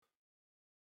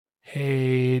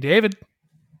Hey, David.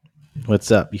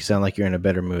 What's up? You sound like you're in a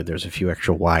better mood. There's a few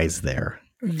extra Y's there.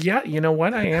 Yeah, you know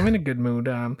what? I am in a good mood.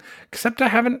 Except I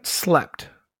haven't slept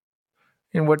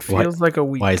in what What? feels like a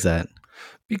week. Why is that?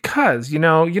 Because in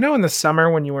the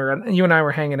summer when you and I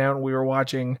were hanging out and we were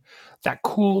watching that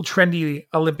cool, trendy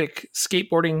Olympic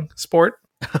skateboarding sport,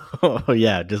 Oh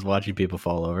yeah, just watching people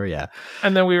fall over. Yeah,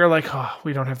 and then we were like, "Oh,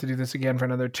 we don't have to do this again for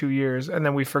another 2 years." And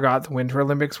then we forgot the Winter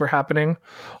Olympics were happening,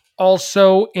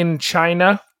 also in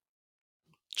China.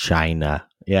 China.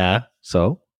 Yeah.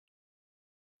 So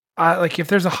Like if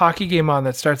there's a hockey game on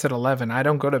that starts at 11, I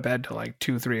don't go to bed till like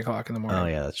 2-3 o'clock in the morning. oh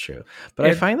yeah, that's true. But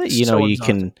I find that It's you so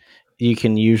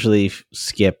can usually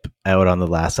skip out on the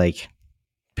last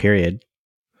period.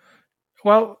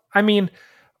 Well, I mean,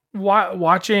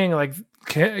 watching like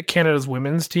Canada's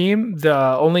women's team, the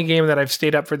only game that I've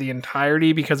stayed up for the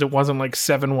entirety because it wasn't like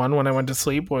 7-1 when I went to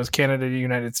sleep was Canada to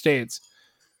United States.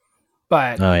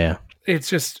 But Oh yeah. it's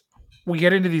just we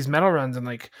get into these medal runs and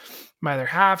like my other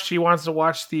half, she wants to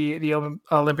watch the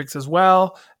Olympics as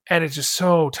well, and it's just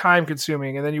so time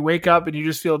consuming. And then you wake up and you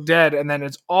just feel dead, and then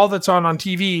it's all that's on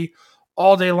TV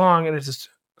all day long, and it's just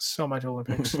so much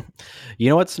Olympics. You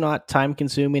know what's not time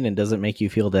consuming and doesn't make you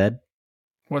feel dead?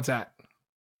 What's that?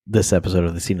 This episode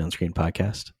of the Scene on Screen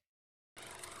podcast.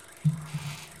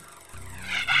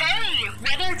 Hey,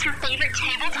 whether it's your favorite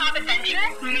tabletop adventure,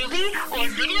 movie, or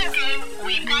video game,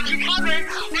 we've got you covered.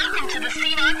 Welcome to the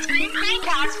Scene on Screen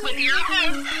podcast with your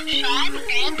hosts, Sean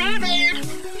and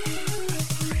David.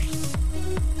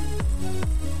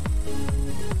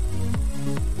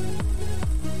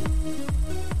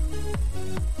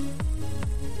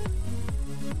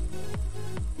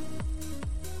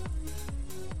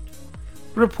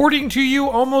 Reporting to you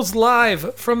almost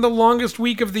live from the longest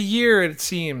week of the year, it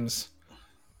seems.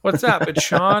 What's up? It's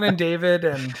Sean and David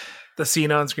and the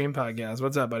Scene on Screen podcast.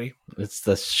 What's up, buddy? It's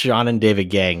the Sean and David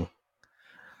gang.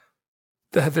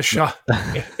 The Sean.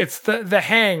 It's the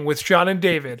hang with Sean and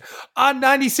David on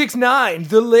 96.9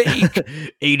 The Lake.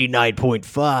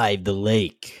 89.5 The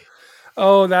Lake.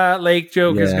 Oh, that lake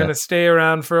joke is Yeah. going to stay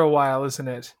around for a while, isn't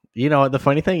it? You know, the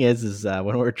funny thing is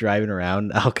when we're driving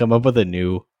around, I'll come up with a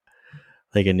new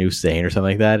saying or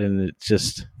something like that, and it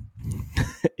just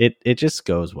it just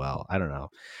goes well. I don't know.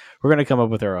 We're gonna come up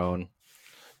with our own.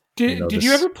 Did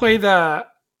you ever play the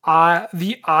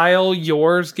Aisle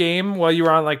Yours game while you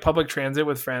were on like public transit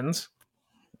with friends?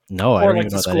 No, I Or don't like even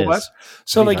the know what school that bus. is.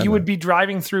 So What are you like you talking would be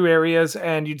driving through areas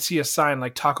and you'd see a sign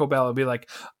like Taco Bell. It'd be like,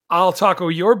 "I'll taco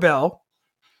your bell.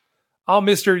 I'll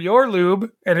Mister your lube."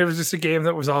 And it was just a game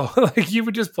that was all like you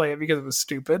would just play it because it was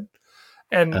stupid.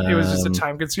 And it was just a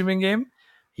time consuming game.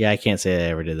 Yeah, I can't say I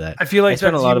ever did that. I feel like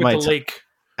spent that's a lot you of with my the ti- lake.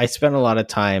 I spent a lot of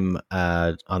time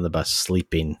on the bus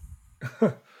sleeping.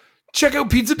 Check out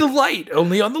Pizza Delight,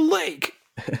 only on the lake.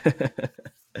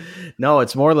 No,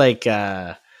 it's more like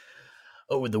the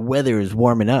weather is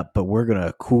warming up, but we're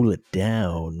gonna cool it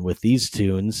down with these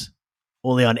tunes.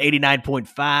 Only on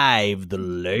 89.5 The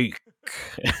Lake.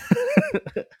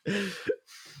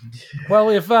 Well,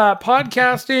 if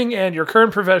podcasting and your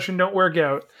current profession don't work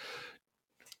out,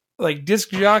 like disc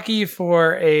jockey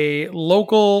for a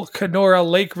local Kenora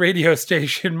Lake radio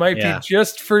station might be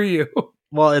just for you.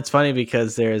 Well, it's funny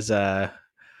because there's on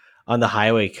the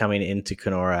highway coming into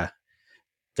Kenora,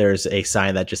 there's a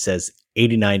sign that just says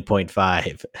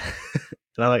 89.5.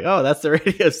 And I'm like, oh, that's the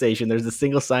radio station. There's a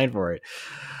single sign for it.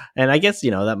 And I guess,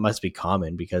 that must be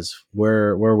common because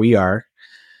where we are,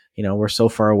 we're so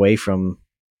far away from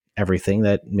everything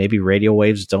that maybe radio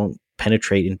waves don't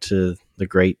penetrate into the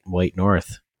great white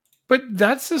north. But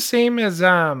that's the same as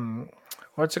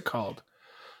what's it called?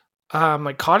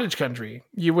 Like cottage country.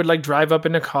 You would like drive up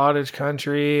into cottage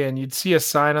country and you'd see a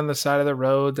sign on the side of the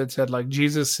road that said like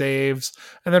Jesus saves.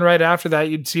 And then right after that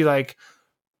you'd see like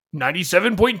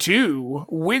 97.2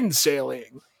 wind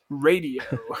sailing radio.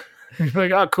 You're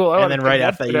like, oh cool. And then right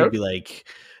after that you'd be like,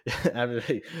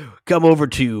 come over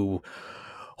to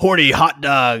Horny Hot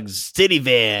Dogs City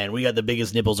Van. We got the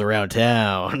biggest nipples around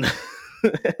town.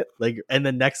 And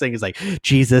the next thing is like,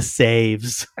 Jesus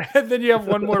saves. And then you have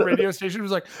one more radio station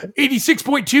who's like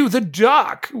 86.2 The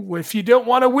Dock. If you don't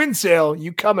want a wind sail,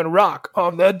 you come and rock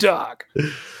on the dock.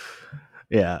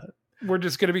 Yeah. We're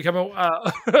just going to become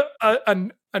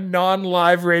a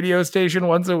non-live radio station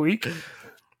once a week.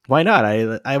 Why not?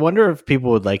 I wonder if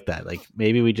people would like that. Like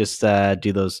maybe we just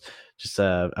do those, just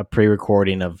a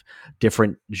pre-recording of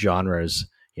different genres,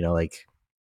 like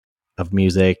of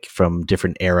music from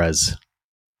different eras.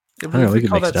 We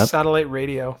call that satellite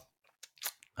radio.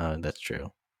 That's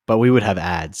true. But we would have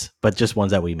ads, but just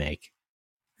ones that we make.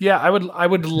 Yeah, I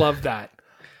would love that.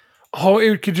 Oh,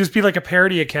 it could just be like a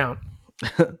parody account.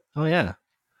 Oh yeah.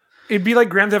 It'd be like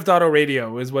Grand Theft Auto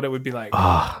Radio, is what it would be like.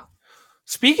 Oh,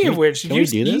 Speaking of which, can we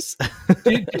do this?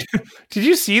 did, did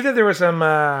you see that there was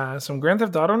some Grand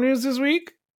Theft Auto news this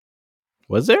week?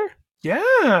 Was there?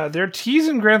 Yeah, they're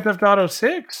teasing Grand Theft Auto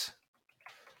 6.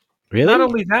 Really? Not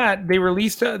only that, they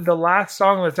released the last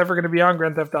song that's ever going to be on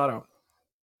Grand Theft Auto.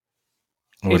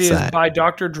 What's it is that? by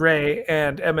Dr. Dre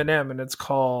and Eminem, and it's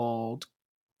called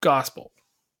Gospel.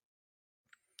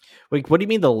 Wait, what do you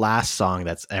mean the last song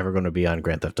that's ever going to be on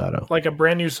Grand Theft Auto? Like a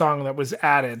brand new song that was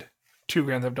added to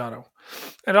Grand Theft Auto.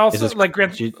 And also like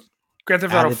Grand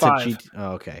Theft Auto 5.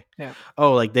 Oh, okay. Yeah.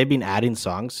 Oh, like they've been adding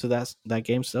songs to that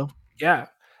game still? Yeah.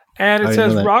 And I it didn't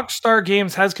says know that. Rockstar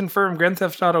Games has confirmed Grand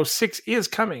Theft Auto 6 is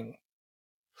coming.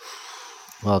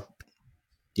 Well,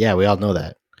 yeah, we all know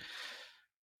that.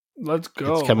 Let's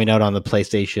go. It's coming out on the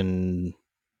PlayStation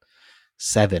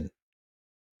 7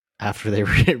 after they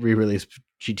re-released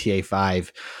GTA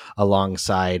 5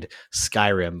 alongside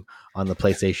Skyrim on the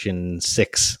PlayStation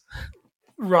 6.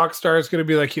 Rockstar is going to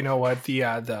be like, you know what?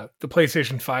 The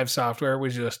PlayStation 5 software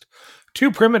was just too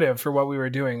primitive for what we were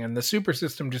doing, and the Super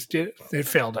System it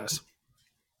failed us.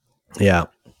 Yeah.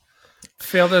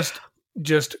 Failed us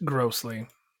just grossly.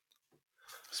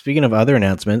 Speaking of other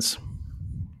announcements,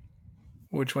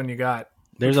 Which one you got?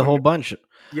 there's a whole bunch,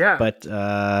 Yeah. but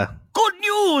Good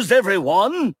news,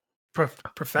 everyone!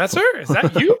 Professor? Is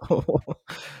that you?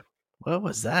 what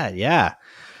was that? Yeah.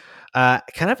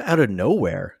 Kind of out of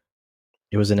nowhere,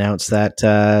 it was announced that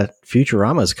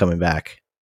Futurama is coming back.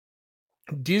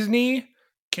 Disney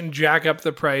can jack up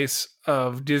the price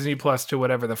of Disney Plus to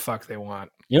whatever the fuck they want.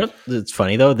 You know, it's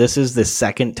funny though. This is the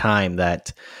second time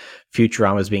that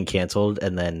Futurama is being canceled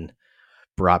and then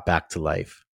brought back to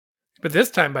life. But this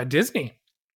time by Disney.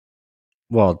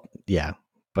 Well, yeah,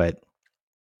 but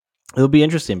it'll be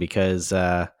interesting because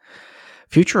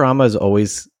Futurama has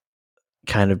always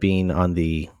kind of been on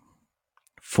the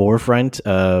forefront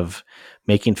of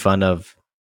making fun of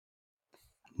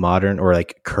modern or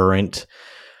like current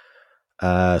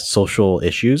social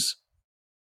issues,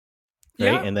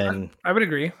 right? Yeah, And then I would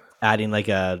agree. adding like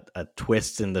a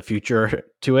twist in the future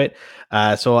to it.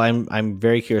 So I'm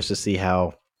very curious to see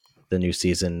how the new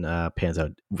season pans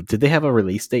out. Did they have a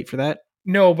release date for that?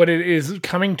 No, but it is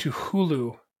coming to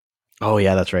Hulu. Oh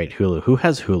yeah, that's right. Hulu. Who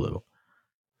has Hulu?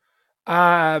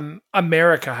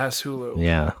 America has Hulu.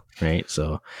 Yeah, right.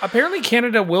 So Apparently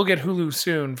Canada will get Hulu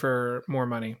soon for more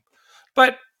money.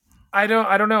 But I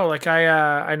don't know. Like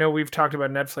I know we've talked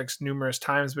about Netflix numerous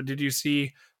times, but did you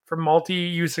see for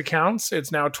multi-use accounts,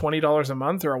 it's now $20 a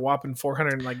month or a whopping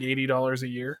 $480 a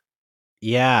year?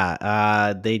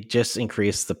 yeah, they just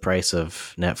increased the price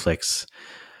of Netflix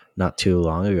not too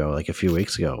long ago, like a few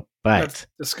weeks ago. But That's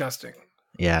disgusting.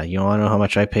 yeah, you want to know how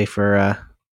much I pay for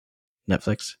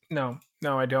Netflix? No,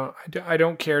 I don't. I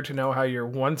don't care to know how you're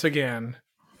once again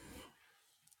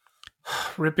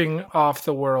ripping off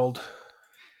the world.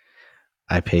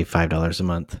 I pay $5 a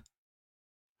month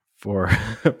for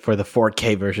for the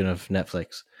 4K version of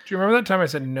Netflix. Do you remember that time I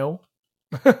said no?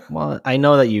 Well, I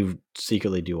know that you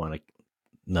secretly do want to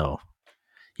know.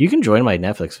 You can join my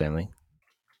Netflix family.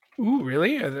 Ooh,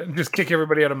 really? Just kick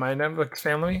everybody out of my Netflix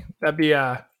family? That'd be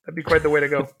quite the way to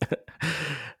go.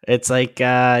 It's like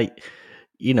you're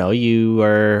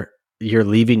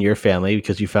leaving your family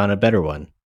because you found a better one.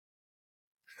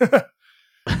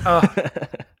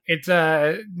 It's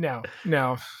no.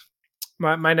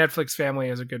 My Netflix family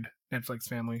is a good Netflix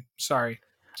family. Sorry.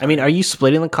 I mean, are you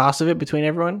splitting the cost of it between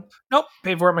everyone? Nope,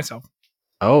 pay for it myself.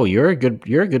 Oh, you're a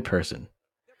good person.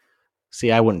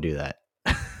 See, I wouldn't do that.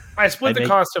 I split I'd the make-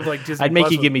 cost of like Disney. I'd make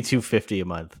Plus you with give me $250 a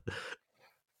month.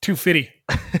 $250.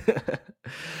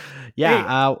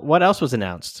 Yeah. What else was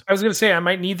announced? I was gonna say I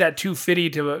might need that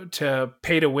 $250 to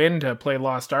pay to win to play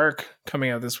Lost Ark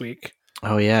coming out this week.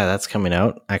 Oh yeah, that's coming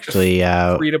out. Actually,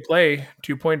 Free to play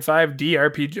 2.5D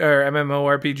RPG or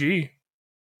MMORPG.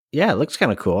 yeah, it looks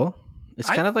kind of cool. It's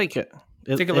kind of like think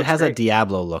it it looks has a great.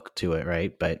 Diablo look to it,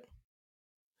 right? But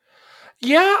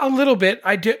Yeah, a little bit.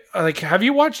 I did. Like, have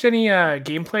you watched any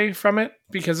gameplay from it?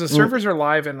 Because the servers are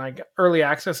live and like early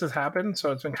access has happened,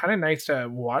 so it's been kind of nice to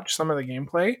watch some of the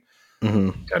gameplay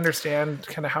mhm. to understand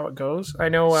kind of how it goes. I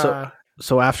know.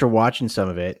 So after watching some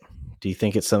of it, do you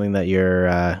think it's something that you're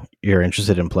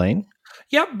interested in playing?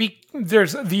 Yeah,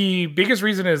 there's the biggest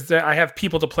reason is that I have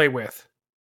people to play with.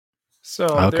 So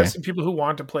Okay. there's some people who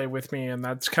want to play with me, and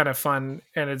that's kind of fun,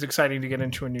 and it's exciting to get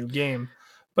into a new game.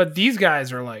 But these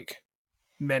guys are like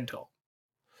mental.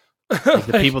 Like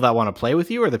the people that want to play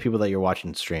with you, or the people that you're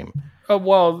watching stream?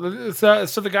 Well, so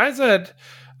the guys that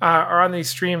are on these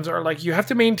streams are like, you have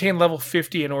to maintain level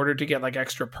 50 in order to get like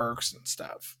extra perks and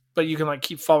stuff. but you can like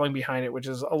keep falling behind it, which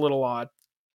is a little odd.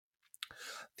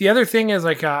 The other thing is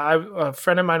like a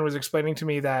friend of mine was explaining to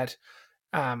me that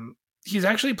he's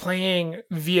actually playing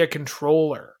via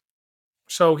controller.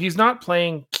 So he's not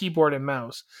playing keyboard and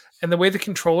mouse. And the way the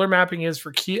controller mapping is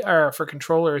for for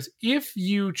controllers, if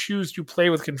you choose to play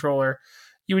with controller,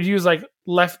 you would use like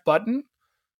left button.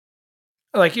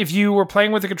 Like if you were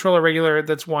playing with the controller regular,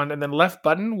 that's one, and then left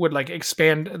button would like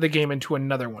expand the game into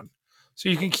another one. So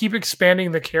you can keep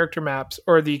expanding the character maps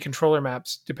or the controller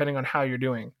maps depending on how you're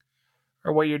doing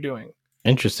or what you're doing.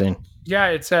 Interesting. Yeah,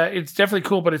 it's definitely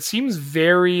cool, but it seems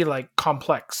very like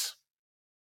complex.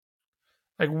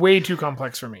 Like way too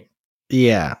complex for me.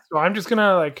 Yeah. So I'm just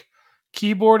gonna like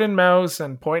keyboard and mouse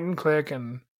and point and click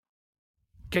and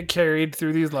get carried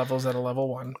through these levels at a level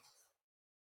 1.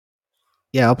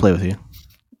 Yeah, I'll play with you.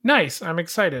 Nice. I'm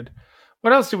excited.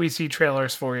 What else did we see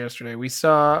trailers for yesterday?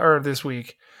 This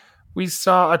week. We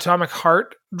saw Atomic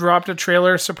Heart dropped a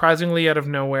trailer surprisingly out of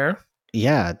nowhere.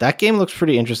 Yeah, that game looks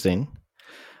pretty interesting.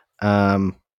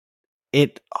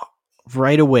 It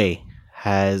right away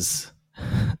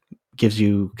gives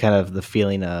you kind of the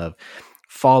feeling of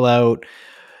Fallout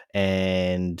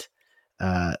and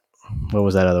what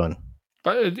was that other one?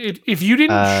 But if you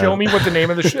didn't show me what the name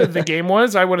of the game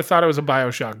was, I would have thought it was a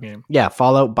BioShock game. Yeah,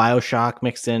 Fallout, BioShock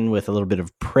mixed in with a little bit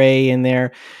of Prey in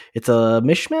there. It's a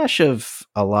mishmash of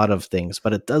a lot of things,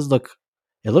 but it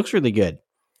looks really good.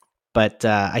 But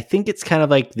I think it's kind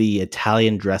of like the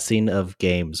Italian dressing of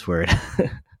games where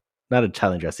not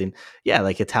Italian dressing. Yeah,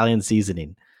 like Italian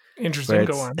seasoning. Interesting.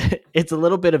 Go on. It's a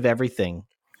little bit of everything.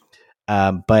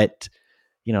 But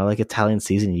like Italian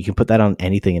seasoning, you can put that on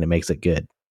anything and it makes it good.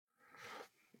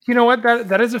 You know what?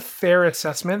 That is a fair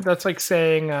assessment. That's like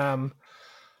saying,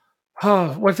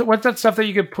 what's that stuff that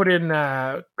you could put in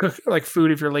cook like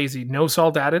food if you're lazy? No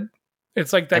salt added.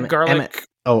 It's like that garlic.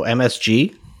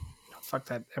 MSG. Fuck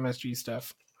that MSG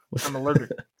stuff. I'm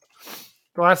allergic.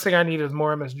 The last thing I need is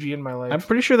more MSG in my life. I'm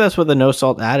pretty sure that's what the no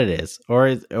salt added is, or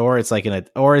it's like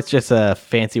or it's just a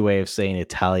fancy way of saying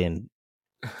Italian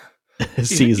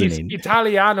seasoning. It's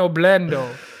Italiano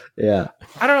blendo. Yeah.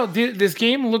 I don't know. This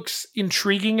game looks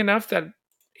intriguing enough that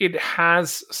it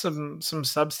has some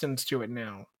substance to it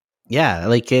now. Yeah,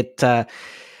 like it. And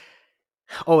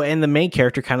the main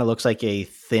character kind of looks like a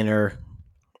thinner.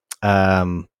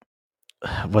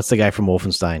 What's the guy from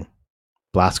Wolfenstein?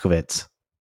 Blazkowicz.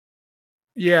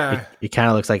 Yeah. It kind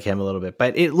of looks like him a little bit,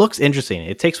 but it looks interesting.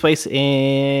 It takes place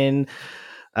in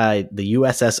the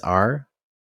USSR,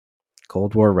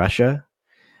 Cold War Russia.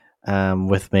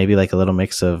 With maybe like a little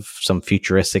mix of some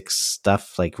futuristic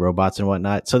stuff like robots and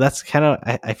whatnot. So that's kind of,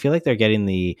 I feel like they're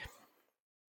getting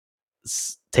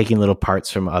taking little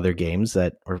parts from other games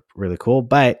that were really cool.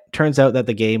 But turns out that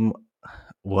the game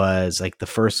was like the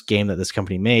first game that this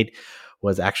company made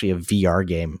was actually a VR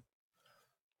game.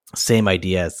 Same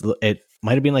idea. It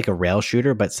might have been like a rail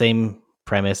shooter, but same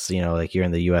premise, like you're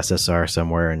in the USSR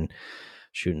somewhere and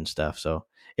shooting stuff. So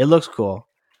it looks cool.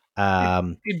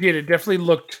 It did. It definitely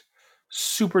looked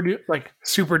super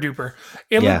duper.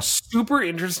 It looked super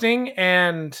interesting,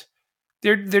 and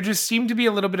there just seemed to be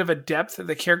a little bit of a depth.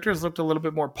 The characters looked a little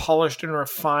bit more polished and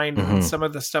refined than some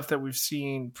of the stuff that we've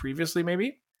seen previously,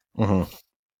 maybe. Mm-hmm.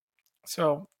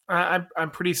 So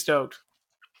I'm pretty stoked.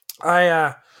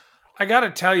 I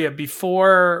gotta tell you,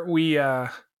 before we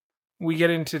get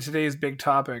into today's big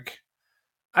topic,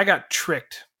 I got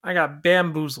tricked. I got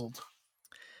bamboozled.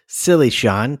 Silly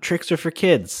Sean, tricks are for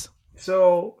kids.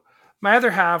 So my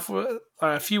other half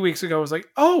a few weeks ago was like,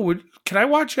 "Oh, can I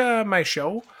watch my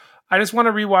show? I just want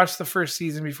to rewatch the first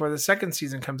season before the second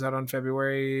season comes out on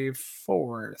February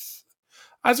 4th."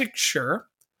 I was like, "Sure."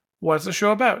 What's the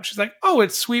show about? She's like, "Oh,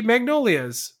 it's Sweet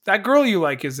Magnolias. That girl you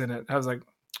like is in it." I was like,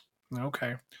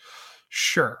 "Okay,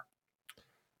 sure."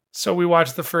 So we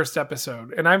watched the first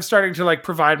episode, and I'm starting to like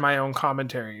provide my own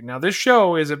commentary. Now, this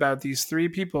show is about these 3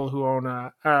 people who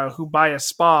own who buy a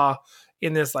spa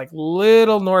in this like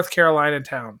little North Carolina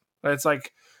town. It's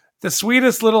like the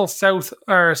sweetest little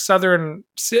southern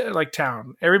like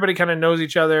town. Everybody kind of knows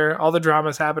each other. All the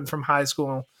dramas happen from high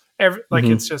school.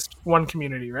 It's just one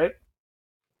community, right?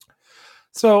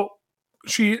 So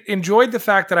she enjoyed the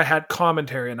fact that I had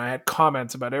commentary and I had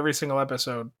comments about every single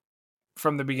episode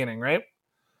from the beginning, right?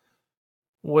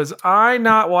 Was I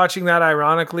not watching that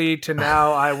ironically to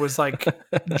now I was like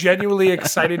genuinely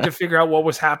excited to figure out what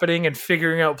was happening and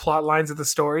figuring out plot lines of the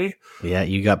story? Yeah,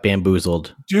 you got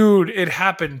bamboozled. Dude, it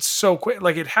happened so quick.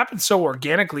 Like it happened so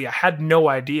organically. I had no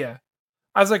idea.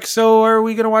 I was like, so are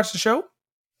we going to watch the show?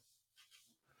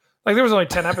 Like there was only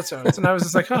 10 episodes and I was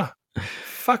just like,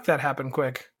 fuck, that happened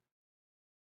quick.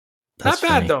 That's not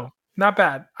bad funny. though. Not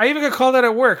bad. I even got called out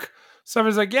at work.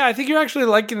 Someone's like, "Yeah, I think you're actually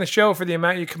liking the show for the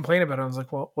amount you complain about it." I was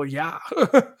like, "Well, yeah."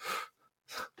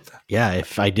 Yeah,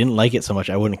 if I didn't like it so much,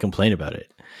 I wouldn't complain about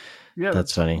it. Yeah,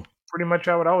 That's funny. pretty much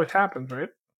how it always happens, right?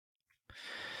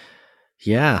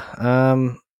 Yeah.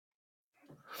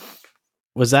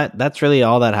 That's really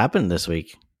all that happened this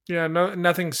week? Yeah,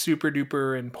 nothing super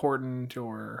duper important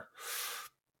or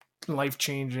life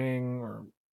changing or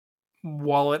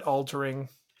wallet altering.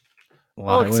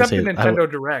 Well, Except the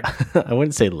Nintendo Direct. I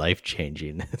wouldn't say life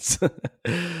changing. But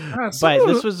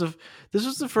this was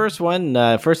the first one,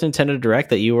 first Nintendo Direct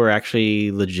that you were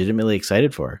actually legitimately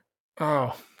excited for.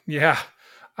 Oh yeah,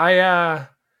 I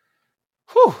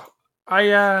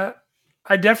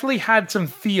definitely had some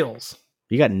feels.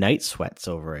 You got night sweats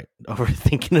over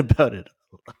thinking about it.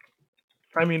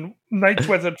 I mean, night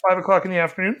sweats at 5:00 in the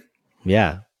afternoon.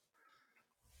 Yeah.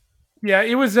 Yeah,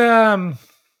 it was.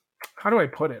 How do I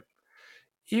put it?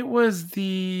 It was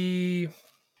it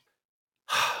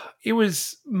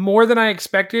was more than I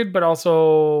expected, but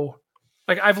also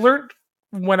like I've learned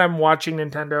when I'm watching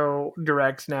Nintendo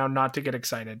Directs now not to get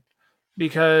excited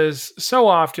because so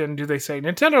often do they say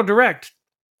Nintendo Direct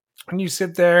and you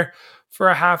sit there for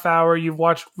a half hour, you've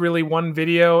watched really one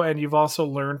video and you've also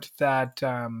learned that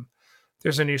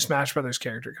there's a new Smash Brothers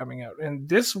character coming out. And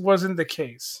this wasn't the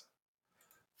case.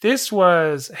 This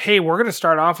was, hey, we're going to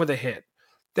start off with a hit.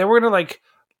 Then we're going to like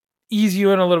ease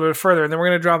you in a little bit further, and then we're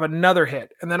going to drop another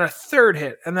hit, and then a third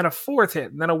hit, and then a fourth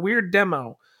hit, and then a weird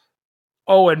demo.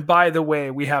 Oh, and by the way,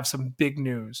 we have some big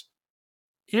news.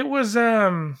 It was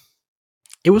like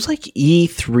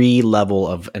E3 level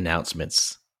of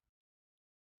announcements.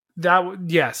 That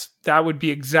would be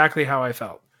exactly how I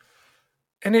felt.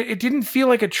 And it didn't feel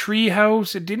like a tree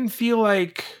house. It didn't feel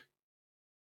like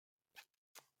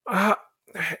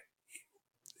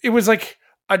it was like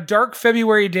a dark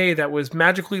February day that was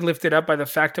magically lifted up by the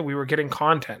fact that we were getting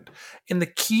content. And the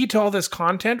key to all this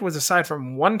content was, aside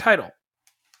from one title,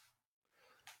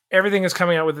 everything is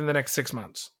coming out within the next 6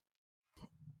 months.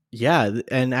 Yeah,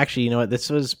 and actually, you know what? This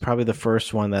was probably the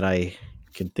first one that I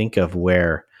can think of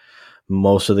where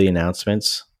most of the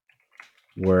announcements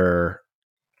for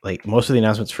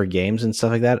games and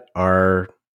stuff like that are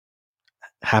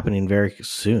happening very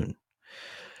soon.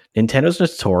 Nintendo's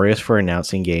notorious for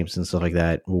announcing games and stuff like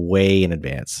that way in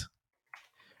advance.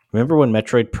 Remember when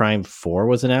Metroid Prime 4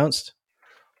 was announced?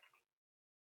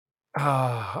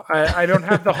 I don't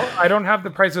have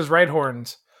the Price is Right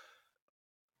horns.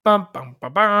 Bum, bum,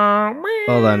 bum, bum.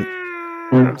 Hold on.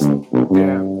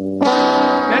 Yeah.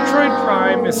 Metroid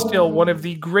Prime is still one of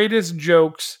the greatest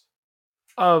jokes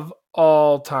of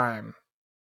all time.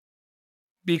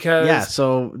 Because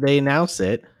so they announced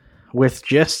it with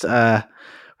just the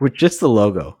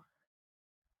logo,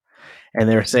 and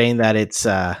they were saying that it's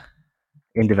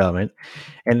in development,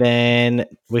 and then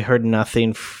we heard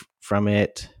nothing from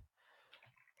it,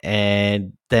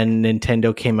 and then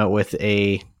Nintendo came out with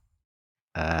a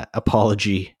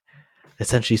apology,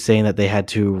 essentially saying that they had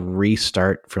to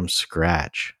restart from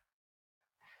scratch,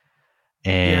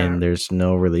 and there's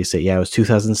no release date. It was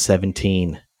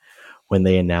 2017 when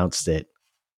they announced it.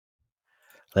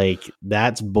 Like,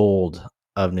 that's bold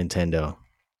of Nintendo.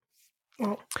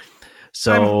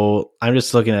 So I'm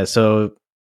just looking at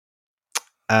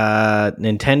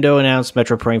Nintendo announced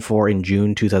Metroid Prime 4 in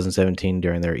June 2017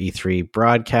 during their E3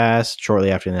 broadcast. Shortly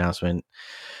after the announcement,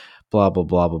 blah blah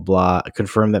blah blah blah,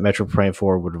 confirmed that Metroid Prime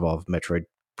 4 would involve Metroid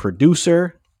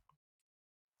producer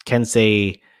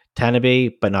Kensei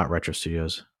Tanabe, but not Retro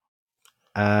Studios.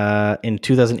 In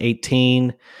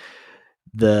 2018,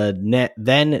 then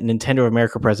Nintendo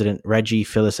America president Reggie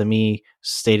Fils-Aimé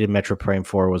stated Metroid Prime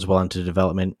 4 was well into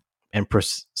development and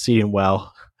proceeding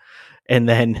well. And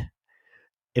then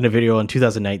in a video in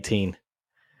 2019,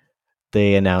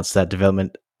 they announced that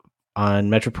development on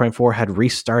Metroid Prime 4 had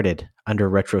restarted under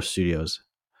Retro Studios.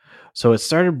 So it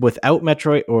started without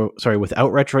Retro.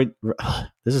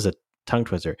 This is a tongue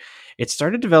twister. It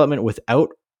started development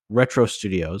without Retro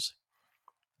Studios,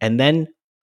 and then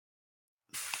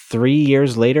 3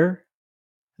 years later,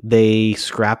 they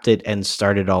scrapped it and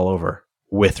started all over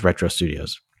with Retro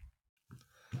Studios.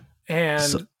 And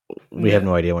so we have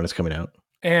no idea when it's coming out.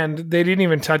 And they didn't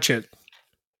even touch it.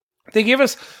 They gave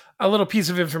us a little piece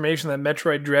of information that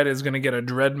Metroid Dread is going to get a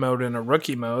Dread mode and a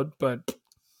Rookie mode, but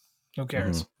who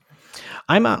cares? Mm-hmm.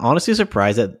 I'm honestly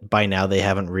surprised that by now they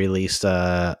haven't released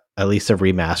at least a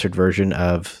remastered version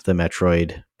of the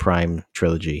Metroid Prime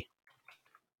trilogy.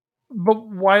 But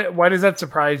why does that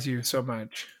surprise you so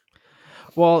much?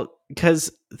 Well,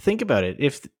 because think about it.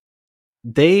 If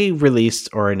they released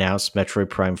or announced Metroid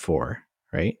Prime 4,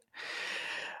 right?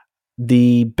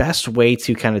 the best way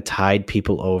to kind of tide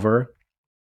people over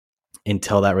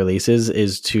until that releases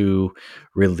is to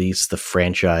release the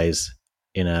franchise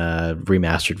in a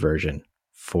remastered version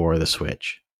for the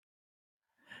Switch.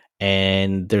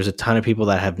 And there's a ton of people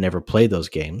that have never played those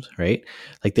games, right?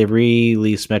 Like they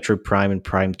released Metroid Prime and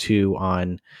Prime 2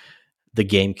 on the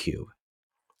GameCube.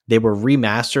 They were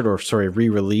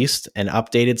re-released and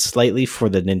updated slightly for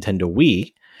the Nintendo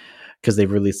Wii because they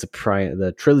released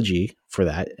the trilogy for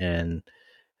that, and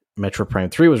Metroid Prime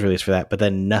 3 was released for that, but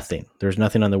then nothing. There's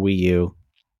nothing on the Wii U.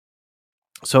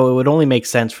 So it would only make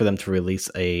sense for them to release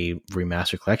a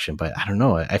remastered collection, but I don't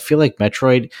know. I feel like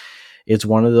Metroid is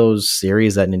one of those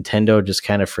series that Nintendo just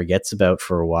kind of forgets about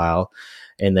for a while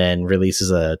and then releases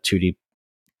a 2D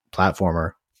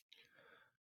platformer.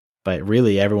 But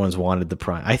really, everyone's wanted the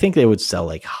Prime. I think they would sell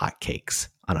like hotcakes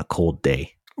on a cold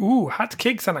day. Ooh, hot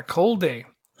cakes on a cold day.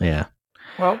 Yeah.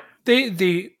 Well,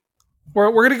 we're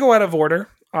gonna go out of order.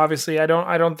 Obviously, I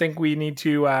don't think we need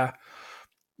to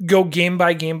go game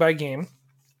by game by game.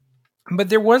 But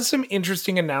there was some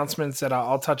interesting announcements that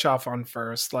I'll touch off on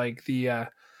first, like the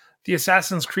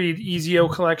Assassin's Creed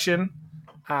Ezio collection,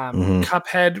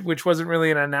 Cuphead, which wasn't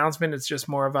really an announcement. It's just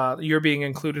more of you're being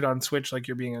included on Switch like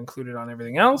you're being included on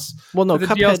everything else. Well, no,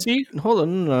 Cuphead. DLC? Hold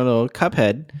on, no,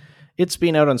 Cuphead. It's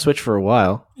been out on Switch for a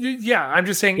while. Yeah, I'm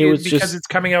just saying because it's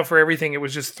coming out for everything. It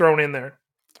was just thrown in there.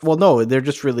 Well, no, they're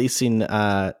just releasing.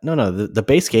 The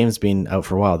base game's been out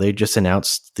for a while. They just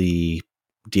announced the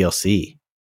DLC.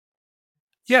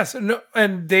 Yes, no,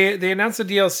 and they announced the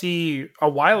DLC a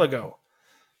while ago.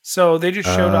 So they just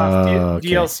showed off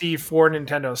DLC for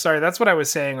Nintendo. Sorry, that's what I was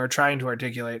saying or trying to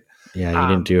articulate. Yeah, you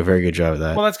didn't do a very good job of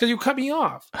that. Well, that's because you cut me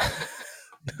off.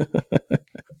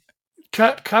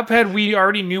 Cuphead, we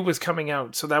already knew was coming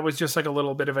out, so that was just like a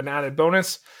little bit of an added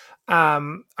bonus.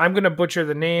 I'm going to butcher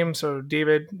the name, so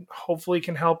David hopefully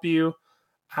can help you.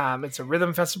 It's a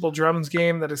Rhythm Festival Drums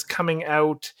game that is coming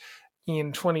out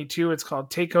in 2022. It's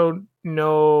called Teiko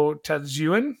no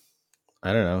Tatsujin.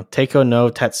 I don't know. Teiko no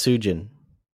Tatsujin.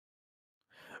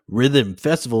 Rhythm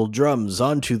Festival Drums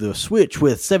onto the Switch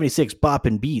with 76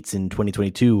 bopping beats in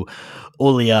 2022.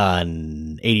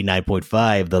 Oleon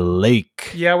 89.5, The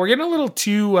Lake. Yeah, we're getting a little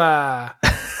too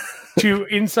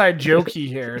inside jokey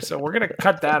here, so we're going to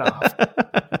cut that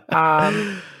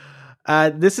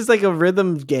off. This is like a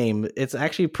rhythm game. It's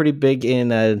actually pretty big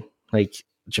in like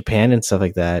Japan and stuff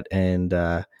like that, and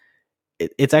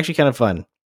it's actually kind of fun.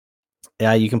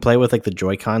 Yeah, you can play with like the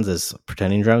Joy-Cons as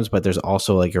pretending drums, but there's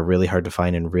also like a really hard to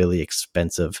find and really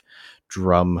expensive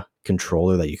drum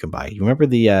controller that you can buy. You remember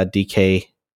the DK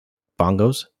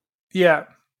bongos? Yeah.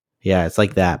 Yeah, it's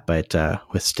like that, but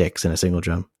with sticks and a single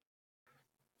drum.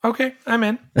 Okay, I'm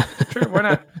in. Sure,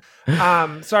 why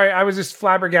not? Sorry, I was just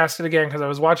flabbergasted again because I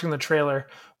was watching the trailer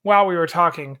while we were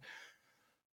talking.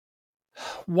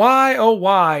 Why, oh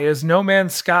why, is No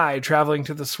Man's Sky traveling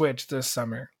to the Switch this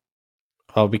summer?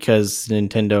 Oh, because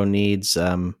Nintendo needs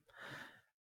to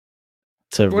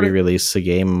re-release a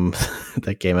game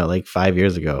that came out like 5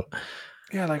 years ago.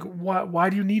 Yeah, like why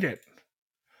do you need it?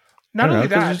 Not only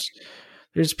that,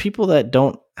 there's people that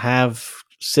don't have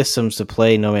systems to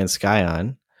play No Man's Sky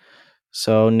on.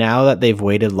 So now that they've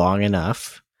waited long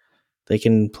enough, they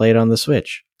can play it on the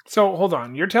Switch. So hold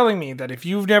on, you're telling me that if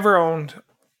you've never owned,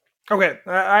 okay,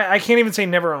 I can't even say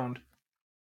never owned.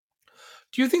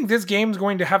 Do you think this game's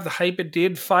going to have the hype it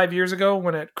did 5 years ago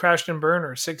when it crashed and burned,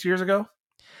 or 6 years ago?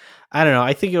 I don't know.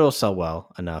 I think it'll sell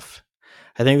well enough.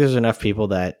 I think there's enough people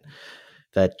that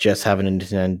just have a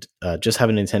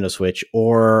Nintendo Switch,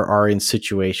 or are in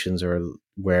situations or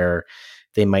where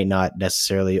they might not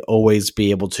necessarily always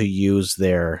be able to use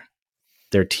their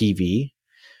TV.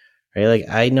 Right? Like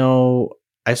I know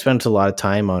I spent a lot of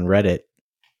time on Reddit.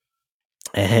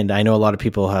 And I know a lot of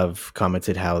people have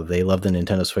commented how they love the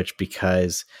Nintendo Switch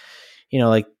because,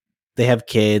 like they have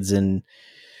kids and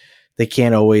they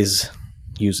can't always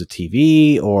use a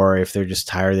TV, or if they're just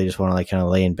tired, they just want to like kind of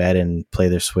lay in bed and play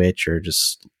their Switch, or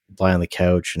just lie on the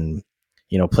couch and,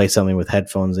 play something with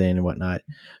headphones in and whatnot.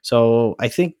 So I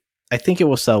think it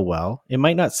will sell well. It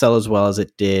might not sell as well as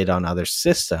it did on other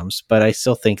systems, but I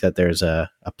still think that there's a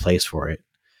place for it.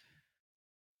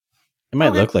 It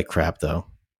might look like crap though.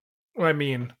 I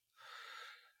mean,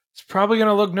 it's probably going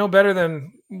to look no better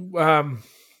than,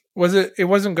 it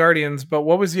wasn't Guardians, but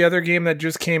what was the other game that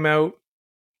just came out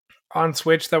on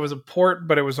Switch that was a port,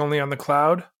 but it was only on the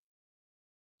cloud?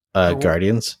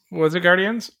 Guardians. Was it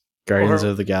Guardians? Guardians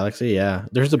of the Galaxy, yeah.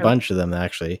 There's a bunch of them,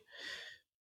 actually.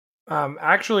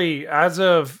 Actually, as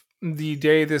of the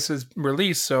day this is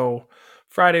released, so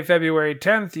Friday, February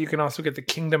 10th, you can also get the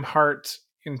Kingdom Hearts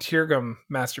Intergum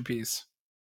Masterpiece.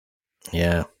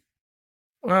 Yeah.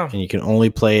 Wow. and you can only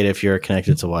play it if you're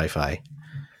connected to Wi-Fi.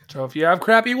 So if you have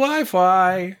crappy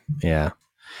Wi-Fi, Yeah.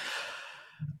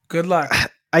 good luck.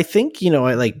 I think,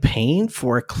 like paying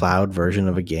for a cloud version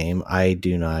of a game, I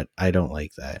don't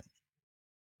like that.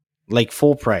 Like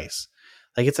full price.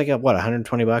 Like it's like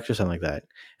 $120 or something like that.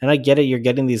 And I get it, you're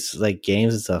getting these like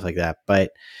games and stuff like that,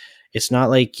 but it's not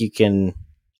like you can,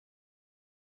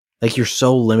 like you're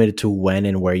so limited to when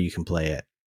and where you can play it.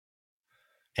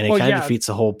 And it kind of defeats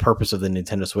the whole purpose of the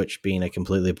Nintendo Switch being a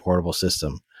completely portable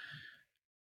system.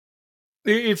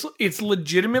 It's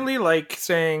legitimately like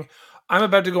saying, I'm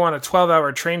about to go on a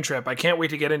 12-hour train trip. I can't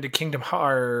wait to get into Kingdom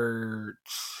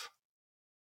Hearts.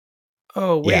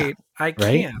 Oh, wait. Yeah, I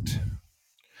can't.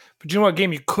 But you know what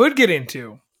game you could get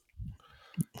into?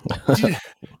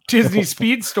 Disney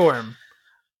Speedstorm.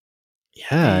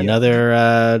 Yeah,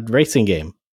 another racing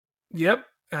game. Yep.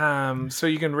 So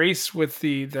you can race with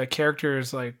the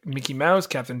characters like Mickey Mouse,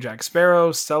 Captain Jack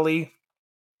Sparrow, Sully.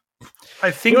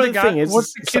 I think the guy.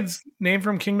 What's the kid's name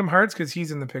from Kingdom Hearts? Because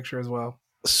he's in the picture as well.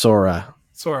 Sora.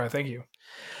 Thank you.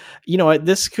 You know what?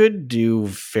 This could do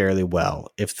fairly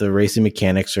well if the racing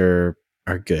mechanics are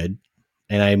good.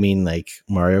 And I mean like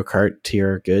Mario Kart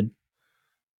tier good.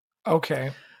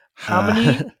 Okay.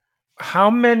 How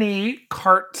many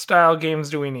kart style games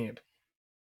do we need?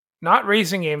 Not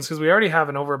racing games, because we already have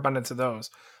an overabundance of those,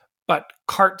 but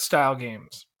kart style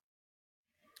games.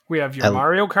 We have your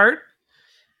Mario Kart.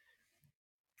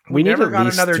 We never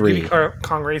got another Diddy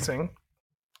Kong Racing.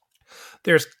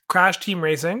 There's Crash Team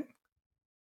Racing.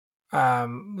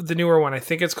 The newer one, I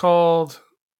think it's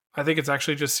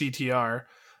actually just CTR.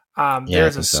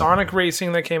 There's a Sonic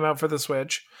Racing that came out for the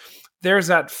Switch. There's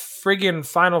that friggin'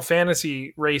 Final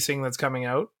Fantasy Racing that's coming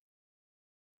out.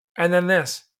 And then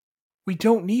this. We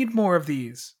don't need more of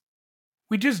these.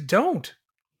 We just don't.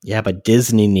 Yeah, but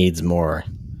Disney needs more.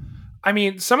 I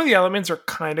mean, some of the elements are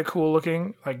kind of cool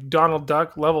looking. Like Donald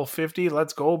Duck, level 50.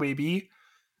 Let's go, baby.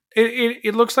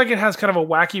 It looks like it has kind of a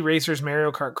Wacky Racers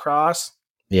Mario Kart Cross.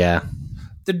 Yeah.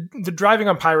 The driving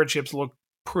on pirate ships look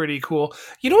pretty cool.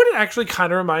 You know what it actually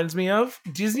kind of reminds me of?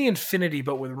 Disney Infinity,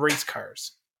 but with race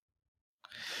cars.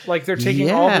 Like they're taking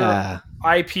all the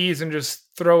IPs and just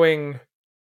throwing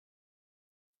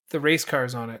the race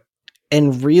cars on it.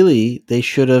 And really, they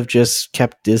should have just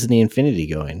kept Disney Infinity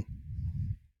going.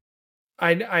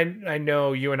 I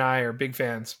know you and I are big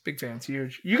fans,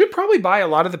 huge. You could probably buy a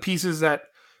lot of the pieces that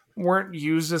weren't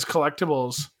used as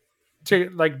collectibles to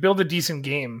like build a decent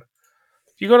game.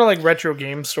 If you go to like retro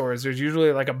game stores, there's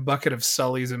usually like a bucket of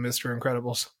Sullys and Mr.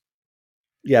 Incredibles.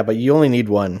 Yeah, but you only need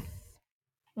one.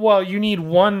 Well, you need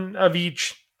one of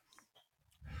each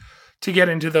to get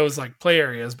into those like play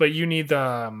areas, but you need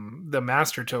the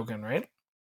master token, right?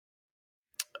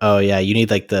 Oh yeah, you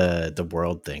need like the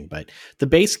world thing, but the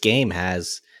base game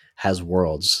has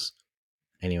worlds.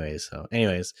 Anyways,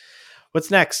 what's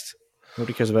next?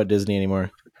 Nobody cares about Disney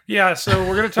anymore. Yeah, so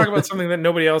we're going to talk about something that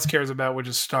nobody else cares about, which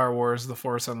is Star Wars: The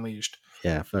Force Unleashed.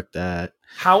 Yeah, fuck that.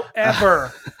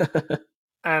 However,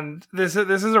 and this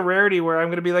is a rarity where I'm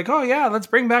going to be like, oh yeah, let's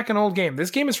bring back an old game.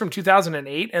 This game is from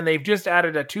 2008, and they've just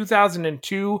added a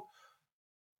 2002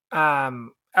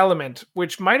 element,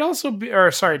 which might also be,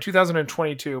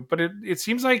 2022. But it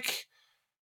seems like,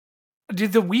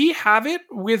 did the Wii have it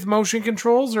with motion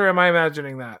controls, or am I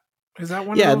imagining that? Is that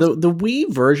one? Yeah, the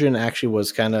Wii version actually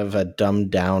was kind of a dumbed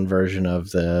down version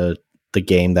of the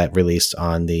game that released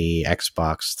on the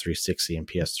Xbox 360 and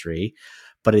PS3,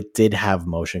 but it did have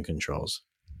motion controls.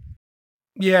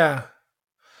 Yeah.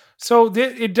 So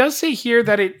it does say here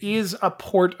that it is a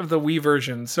port of the Wii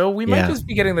version. So we might just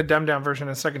be getting the dumbed down version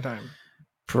a second time.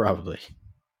 Probably.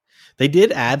 They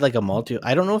did add like a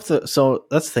I don't know if so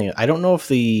that's the thing. I don't know if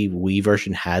the Wii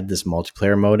version had this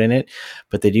multiplayer mode in it,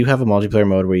 but they do have a multiplayer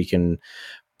mode where you can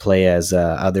play as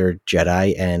other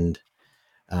Jedi and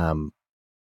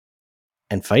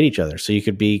fight each other. So you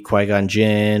could be Qui-Gon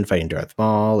Jinn fighting Darth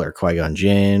Maul, or Qui-Gon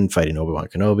Jinn fighting Obi-Wan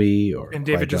Kenobi, and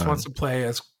David just wants to play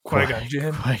as Qui-Gon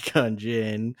Jinn. Qui-Gon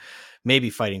Jinn, maybe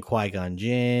fighting Qui-Gon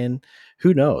Jinn.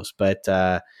 Who knows? But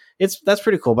that's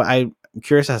pretty cool. But I'm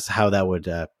curious as to how that would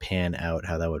pan out,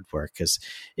 how that would work. Because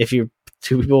if you're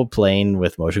two people playing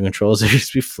with motion controls, they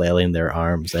just be flailing their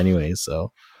arms anyway.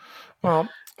 So, well,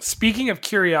 speaking of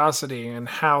curiosity and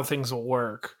how things will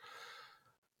work,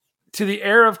 to the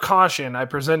air of caution, I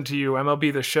present to you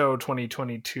MLB The Show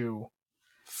 2022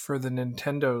 for the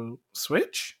Nintendo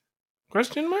Switch?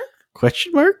 Question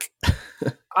mark?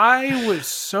 I was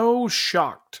so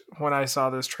shocked when I saw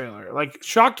this trailer. Like,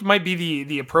 shocked might be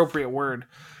the appropriate word.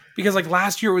 Because, like,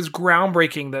 last year it was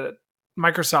groundbreaking that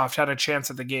Microsoft had a chance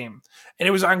at the game. And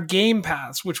it was on Game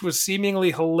Pass, which was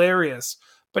seemingly hilarious.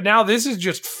 But now this is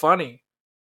just funny.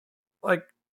 Like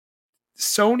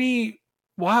Sony,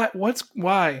 why?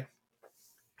 Why?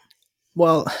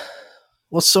 Well,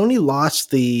 Sony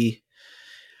lost the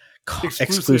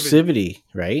exclusivity,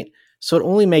 right? So it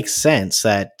only makes sense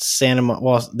that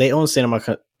they own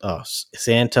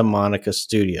Santa Monica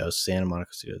Studios,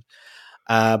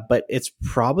 but it's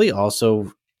probably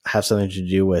also have something to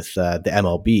do with the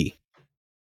MLB.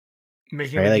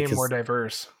 Making the game more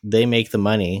diverse. They make the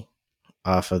money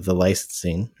off of the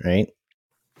licensing, right?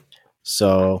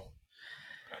 So,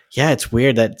 yeah, it's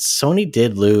weird that Sony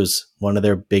did lose one of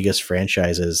their biggest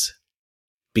franchises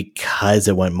because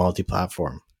it went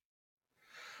multi-platform,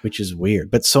 which is weird.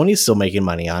 But Sony's still making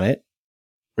money on it,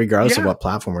 regardless of what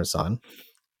platform it's on.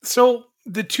 So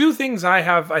the two things I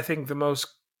have, I think, the most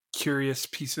curious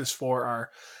pieces for are,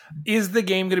 is the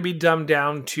game going to be dumbed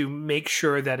down to make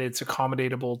sure that it's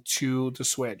accommodatable to the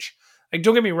Switch? Like,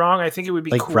 don't get me wrong, I think it would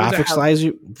be like cool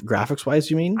graphics wise,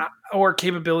 you mean? Or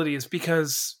capabilities,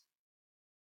 because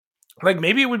like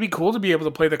maybe it would be cool to be able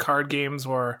to play the card games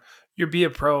or your Be a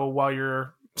Pro while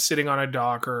you're sitting on a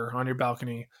dock or on your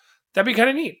balcony. That'd be kind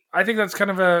of neat. I think that's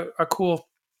kind of a cool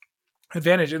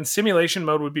advantage. And simulation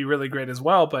mode would be really great as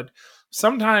well, but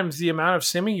sometimes the amount of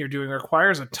simming you're doing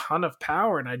requires a ton of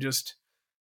power, and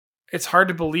it's hard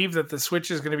to believe that the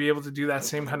Switch is going to be able to do that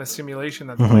same kind of simulation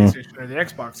that the PlayStation or the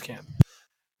Xbox can.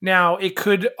 Now, it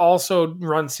could also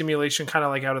run simulation kind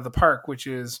of like Out of the Park, which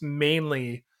is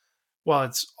mainly, well,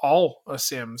 it's all a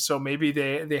sim. So maybe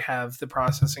they have the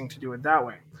processing to do it that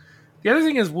way. The other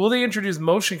thing is, will they introduce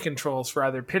motion controls for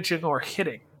either pitching or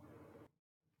hitting?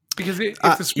 Because if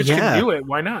the Switch can do it,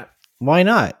 why not? Why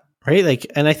not? Right? Like,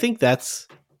 and I think that's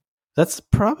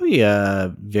probably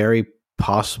a very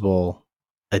possible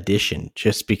addition,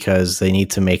 just because they need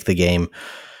to make the game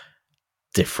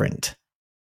different.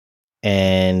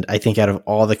 And I think out of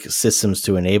all the systems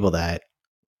to enable that,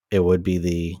 it would be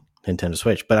the Nintendo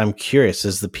Switch. But I'm curious,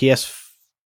 does the PlayStation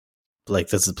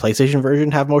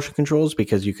version have motion controls?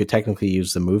 Because you could technically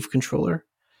use the Move controller.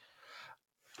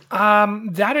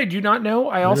 That I do not know.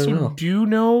 I also do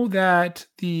know that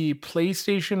the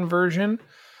PlayStation version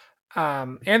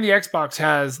and the Xbox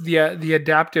has the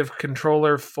adaptive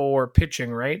controller for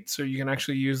pitching, right? So you can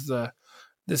actually use the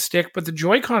stick, but the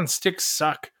Joy-Con sticks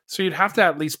suck. So you'd have to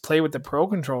at least play with the Pro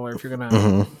controller if you're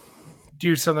gonna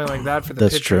do something like that for the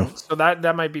pitching. True. So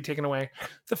that might be taken away.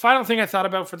 The final thing I thought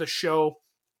about for the show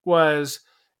was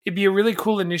it'd be a really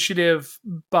cool initiative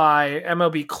by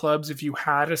MLB clubs if you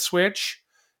had a Switch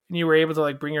and you were able to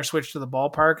like bring your Switch to the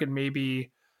ballpark, and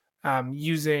maybe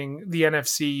using the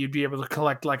NFC, you'd be able to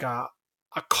collect like a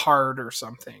card or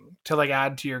something to like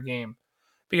add to your game,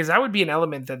 because that would be an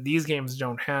element that these games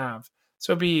don't have.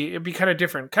 So it'd be kind of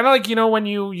different. Kind of like, when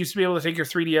you used to be able to take your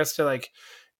 3DS to like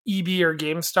EB or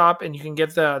GameStop and you can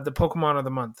get the Pokemon of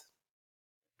the month.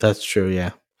 That's true,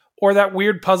 yeah. Or that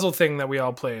weird puzzle thing that we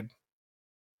all played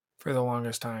for the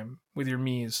longest time with your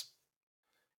Miis.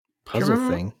 Puzzle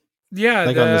thing? Yeah.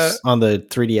 Like on the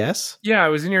 3DS? Yeah,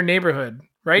 it was in your neighborhood,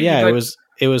 right? Yeah,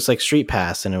 it was like Street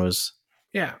Pass, and it was...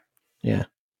 Yeah. Yeah.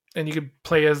 And you could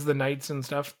play as the knights and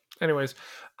stuff. Anyways,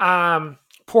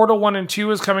 Portal 1 and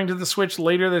 2 is coming to the Switch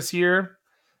later this year.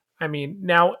 I mean,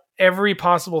 now every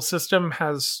possible system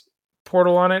has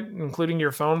Portal on it, including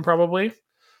your phone, probably.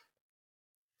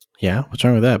 Yeah, what's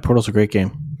wrong with that? Portal's a great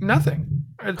game. Nothing.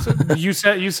 You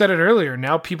said it earlier.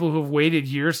 Now people who've waited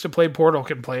years to play Portal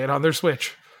can play it on their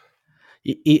Switch.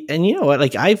 And you know what?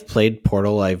 Like, I've played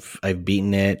Portal, I've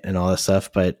beaten it and all this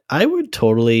stuff, but I could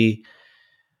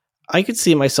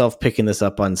see myself picking this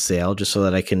up on sale just so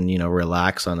that I can,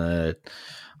 relax on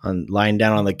lying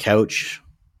down on the couch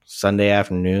Sunday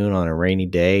afternoon on a rainy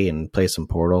day and play some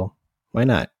Portal. Why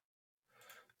not?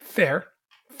 Fair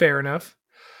enough.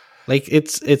 Like,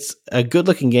 it's a good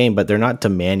looking game, but they're not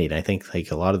demanding. I think like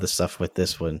a lot of the stuff with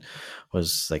this one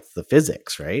was like the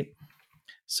physics, right?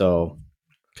 So,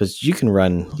 because you can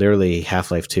run literally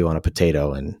Half-Life 2 on a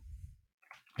potato and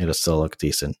it'll still look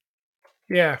decent.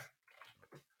 Yeah.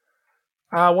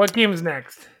 What game is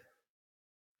next?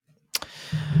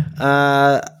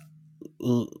 Live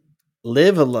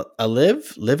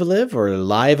Alive or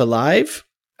Live Alive?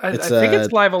 I think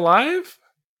it's Live Alive.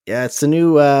 Yeah, it's the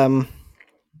new.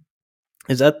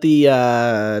 Is that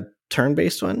the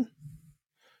turn-based one?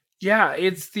 Yeah,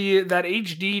 it's that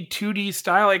HD 2D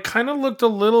style. It kind of looked a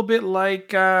little bit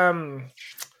like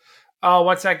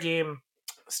what's that game?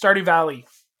 Stardew Valley.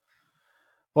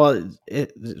 Well,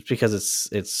 it's because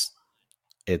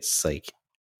it's like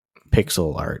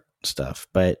pixel art stuff,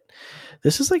 but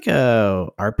this is like a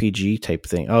RPG type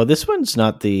thing. Oh, this was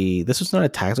not a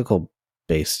tactical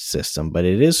based system, but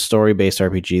it is story based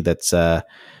RPG that's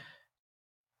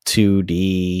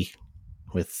 2D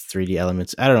with 3D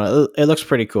elements. I don't know. It looks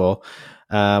pretty cool.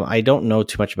 I don't know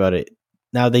too much about it.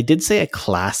 Now they did say a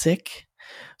classic,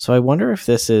 so I wonder if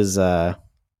this is.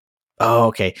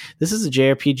 Okay. This is a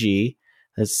JRPG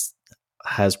that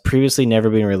has previously never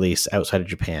been released outside of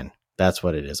Japan. That's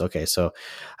what it is. Okay, so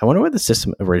I wonder what the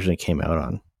system originally came out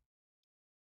on.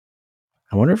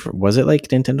 I wonder if was it like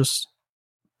Nintendo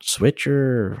Switch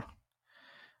or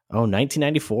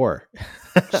 1994.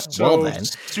 So Well then,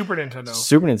 Super Nintendo.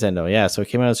 Super Nintendo. Yeah, so it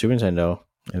came out on Super Nintendo.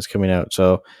 It's coming out.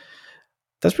 So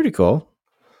that's pretty cool.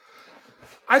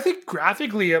 I think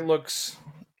graphically it looks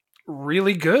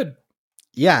really good.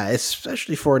 Yeah,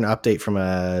 especially for an update from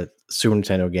a Super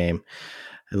Nintendo game.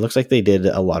 It looks like they did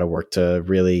a lot of work to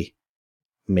really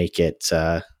make it.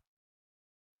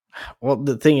 Well,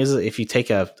 the thing is, if you take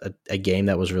a game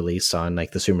that was released on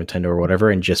like the Super Nintendo or whatever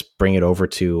and just bring it over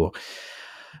to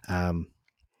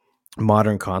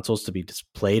modern consoles to be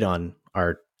displayed on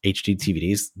our HD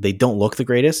TVs, they don't look the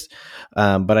greatest.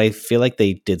 But I feel like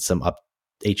they did some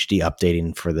HD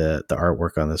updating for the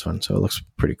artwork on this one. So it looks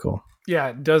pretty cool. Yeah,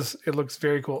 it does. It looks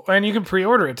very cool. And you can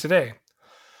pre-order it today.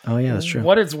 Oh, yeah, that's true.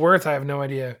 What it's worth, I have no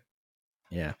idea.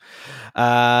 Yeah.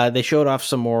 They showed off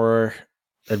some more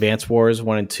Advance Wars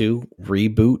 1 and 2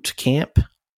 reboot camp.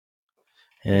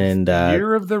 And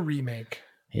Year of the remake.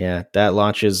 Yeah, that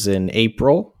launches in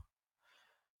April.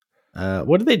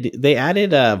 What did they do? They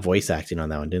added voice acting on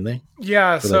that one, didn't they?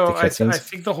 Yeah, For, so like, the I cutscenes?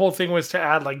 think the whole thing was to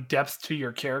add like depth to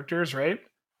your characters, right?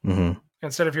 Mm-hmm.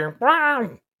 Instead of hearing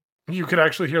 "Wow," you could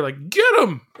actually hear like "Get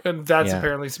him," and that's Yeah.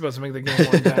 apparently supposed to make the game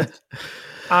more intense.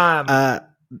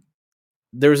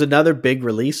 There was another big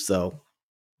release, though.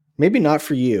 Maybe not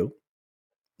for you,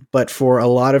 but for a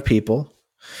lot of people.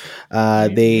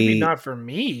 Maybe not for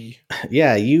me.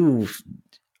 Yeah,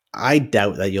 I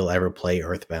doubt that you'll ever play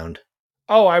Earthbound.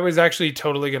 Oh, I was actually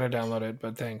totally going to download it,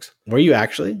 but thanks. Were you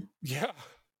actually? Yeah.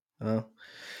 Oh.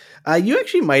 You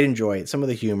actually might enjoy it, some of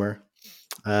the humor.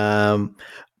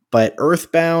 But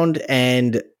Earthbound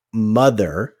and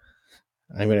Mother,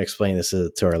 I'm going to explain this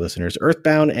to our listeners.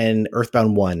 Earthbound and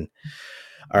Earthbound 1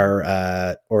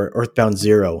 are, or Earthbound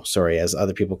 0, sorry, as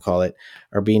other people call it,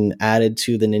 are being added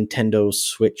to the Nintendo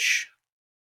Switch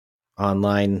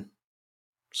Online,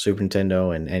 Super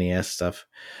Nintendo, and NES stuff.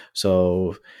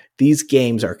 So these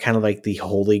games are kind of like the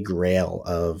holy grail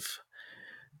of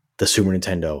the Super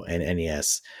Nintendo and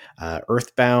NES.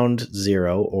 Earthbound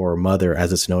 0, or Mother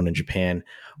as it's known in Japan,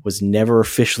 was never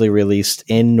officially released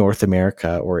in North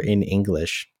America or in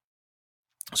English.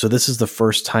 So this is the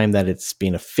first time that it's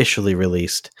been officially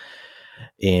released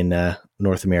in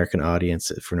North American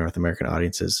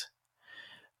audiences.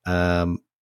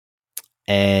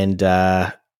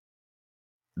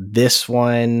 This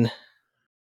one,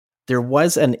 there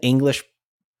was an English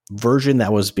version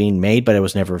that was being made, but it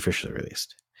was never officially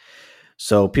released.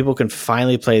 So people can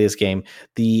finally play this game.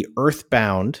 The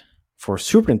Earthbound for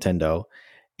Super Nintendo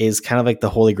is kind of like the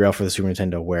holy grail for the Super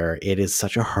Nintendo, where it is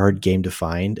such a hard game to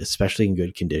find, especially in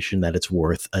good condition, that it's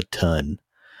worth a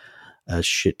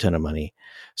shit ton of money.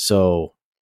 So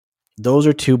those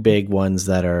are two big ones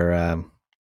that are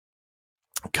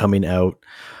coming out.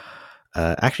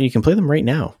 Actually, you can play them right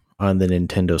now on the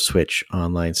Nintendo Switch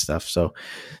Online stuff. So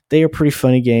they are pretty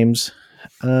funny games.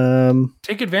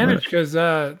 Take advantage, because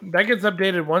that gets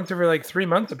updated once every like 3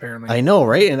 months, apparently. I know,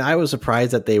 right? And I was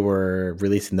surprised that they were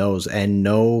releasing those and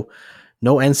no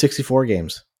N64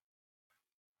 games.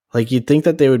 Like, you'd think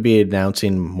that they would be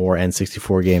announcing more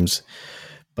N64 games,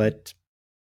 but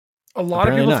a lot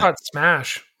of people not. thought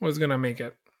Smash was going to make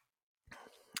it.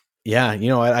 Yeah,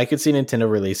 I could see Nintendo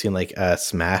releasing like a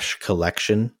Smash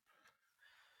collection.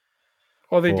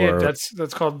 Well, they did.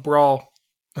 That's called Brawl.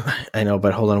 I know,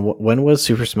 but hold on. When was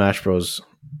Super Smash Bros.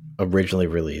 Originally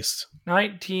released?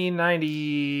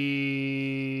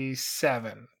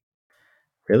 1997.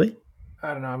 Really?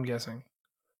 I don't know. I'm guessing.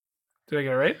 Did I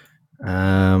get it right?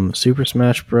 Super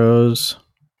Smash Bros.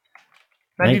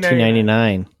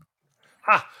 1999.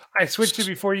 Ha! I switched it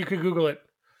before you could Google it.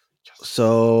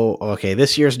 So, okay,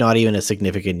 this year's not even a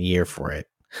significant year for it.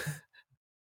 I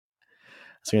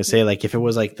was going to say, like, if it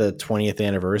was like the 20th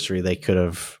anniversary, they could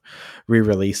have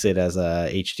re-released it as a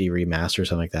HD remaster or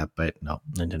something like that. But no,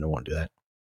 Nintendo won't do that.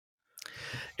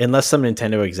 Unless some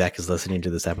Nintendo exec is listening to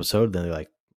this episode, then they're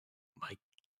like, my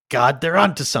God, they're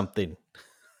onto something.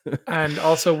 And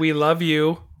also, we love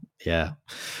you. Yeah.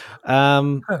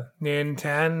 Nintendo,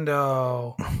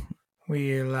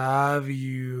 we love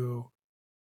you.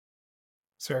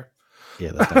 Sir.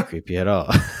 Yeah, that's not creepy at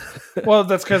all. Well,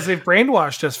 that's because they've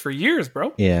brainwashed us for years,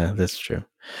 bro. Yeah, that's true.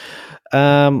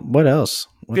 What else?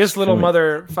 This little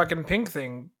motherfucking pink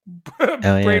thing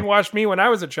brainwashed me when I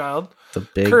was a child. The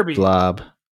big Kirby. blob.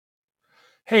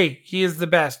 Hey, he is the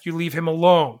best. You leave him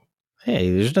alone. Hey,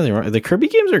 there's nothing wrong. The Kirby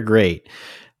games are great.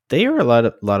 They are a lot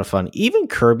of fun. Even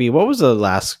Kirby. What was the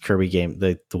last Kirby game?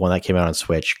 The one that came out on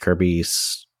Switch? Kirby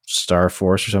Star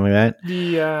Force or something like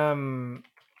that.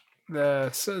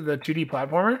 The 2D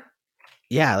platformer.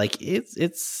 Yeah, like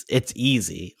it's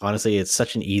easy. Honestly, it's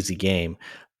such an easy game,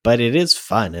 but it is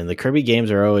fun. And the Kirby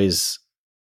games are always,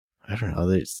 I don't know.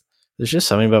 There's just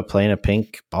something about playing a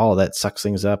pink ball that sucks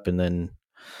things up, and then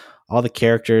all the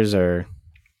characters are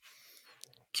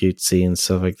cutesy and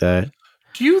stuff like that.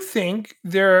 Do you think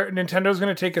Nintendo's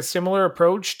going to take a similar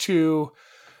approach to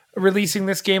releasing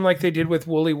this game like they did with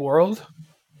Woolly World?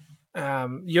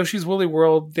 Yoshi's Woolly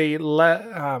World, they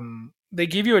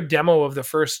gave you a demo of the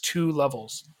first 2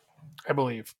 levels, I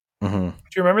believe. Mm-hmm. Do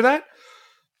you remember that?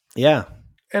 Yeah.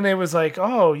 And it was like,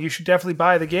 oh, you should definitely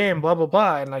buy the game, blah, blah,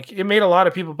 blah. And like, it made a lot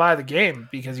of people buy the game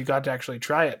because you got to actually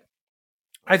try it.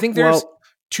 I think there's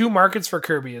 2 markets for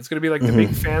Kirby. It's going to be like the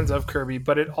big fans of Kirby,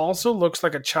 but it also looks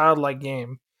like a childlike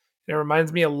game. It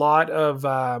reminds me a lot of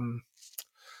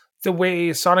the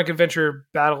way Sonic Adventure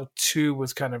Battle 2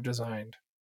 was kind of designed.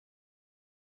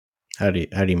 How do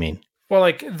you mean? Well,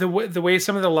 like the way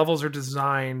some of the levels are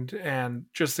designed and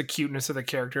just the cuteness of the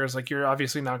characters. Like you're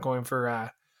obviously not going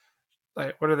for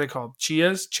like what are they called?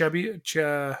 Chias, chows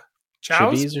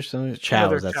or something.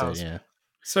 Chows, that's chows. It. Yeah.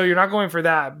 So you're not going for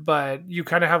that, but you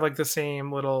kind of have like the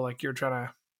same little like you're trying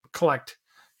to collect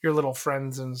your little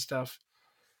friends and stuff.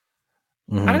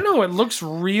 Mm-hmm. I don't know. It looks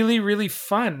really, really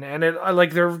fun, and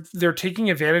like they're taking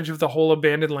advantage of the whole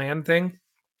abandoned land thing.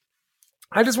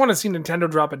 I just want to see Nintendo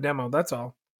drop a demo. That's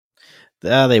all.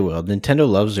 They will. Nintendo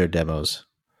loves their demos.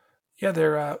 Yeah,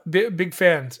 they're big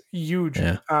fans. Huge.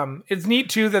 Yeah. It's neat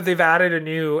too that they've added a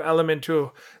new element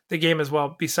to the game as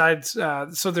well. Besides,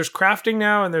 so there's crafting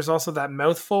now, and there's also that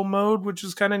mouthful mode, which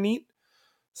is kind of neat.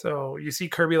 So you see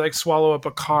Kirby like swallow up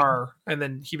a car, and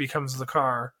then he becomes the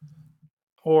car.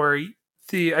 Or I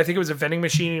think it was a vending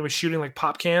machine. And he was shooting like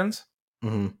pop cans.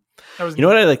 Mm-hmm. That was. You know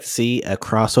what I'd like to see? A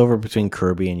crossover between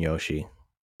Kirby and Yoshi.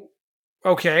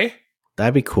 Okay.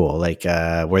 That'd be cool. Like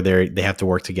where they have to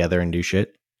work together and do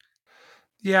shit.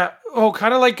 Yeah. Oh,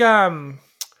 kind of like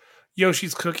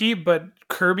Yoshi's Cookie, but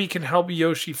Kirby can help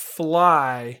Yoshi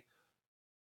fly,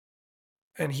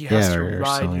 and he has to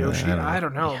ride Yoshi. I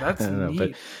don't know. That's neat.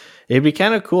 But it'd be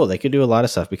kind of cool. They could do a lot of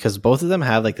stuff because both of them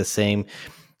have like the same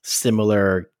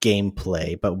similar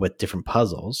gameplay, but with different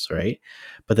puzzles, right?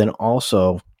 But then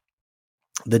also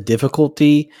the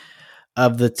difficulty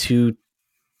of the 2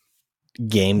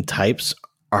 game types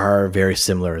are very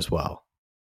similar as well.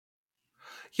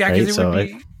 Yeah, because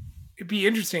it'd be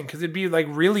interesting because it'd be like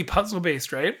really puzzle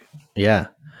based, right? Yeah,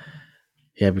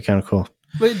 it'd be kind of cool.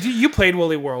 But you played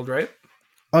Woolly World, right?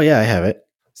 Oh yeah, I have it.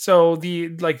 So the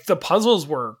puzzles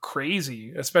were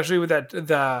crazy, especially with that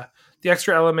the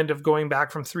extra element of going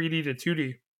back from 3D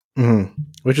to 2D,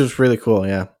 which was really cool.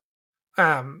 Yeah.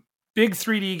 Big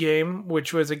 3D game,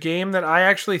 which was a game that I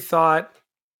actually thought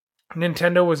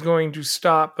Nintendo was going to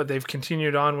stop, but they've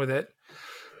continued on with it.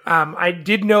 I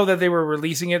did know that they were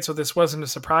releasing it, so this wasn't a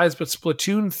surprise, but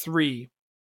Splatoon 3,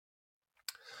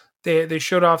 they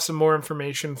showed off some more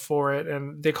information for it,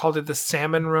 and they called it the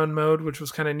Salmon Run mode, which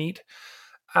was kind of neat.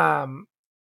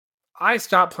 I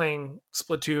stopped playing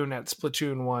Splatoon at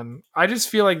Splatoon 1. I just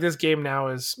feel like this game now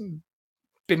has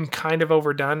been kind of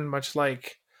overdone, much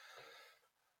like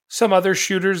some other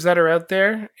shooters that are out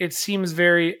there. It seems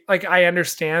very like I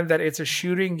understand that it's a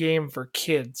shooting game for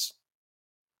kids.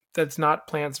 That's not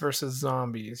Plants vs.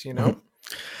 Zombies, you know?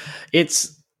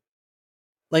 It's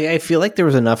like I feel like there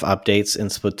was enough updates in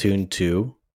Splatoon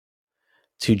 2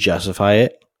 to justify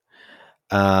it.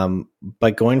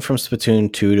 But going from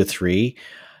Splatoon 2 to 3,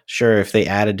 sure, if they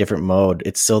add a different mode,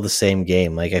 it's still the same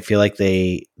game. Like I feel like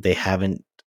they haven't,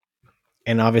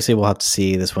 and obviously we'll have to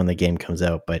see this when the game comes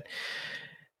out, but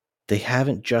they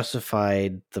haven't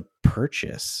justified the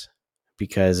purchase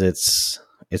because it's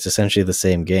essentially the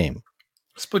same game.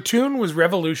 Splatoon was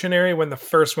revolutionary when the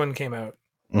first one came out.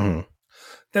 Mm-hmm.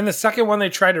 Then the second one, they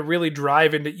tried to really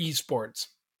drive into esports,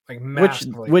 like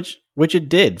massively. Which it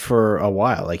did for a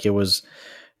while. Like there was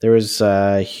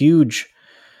huge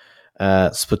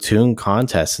Splatoon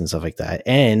contests and stuff like that,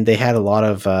 and they had a lot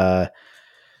of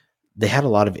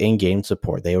in-game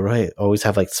support. They would always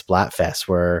have like Splatfest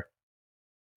where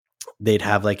they'd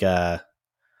have like a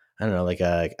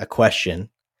question,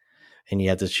 and you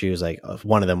have to choose like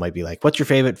one of them might be like, what's your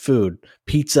favorite food,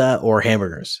 pizza or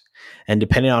hamburgers? And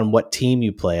depending on what team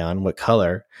you play on, what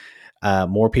color,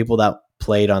 more people that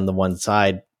played on the one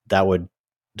side, that would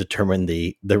determine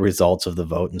the results of the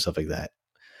vote and stuff like that.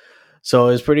 So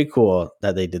it was pretty cool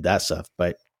that they did that stuff.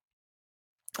 But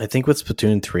I think with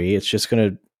Splatoon 3, it's just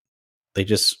they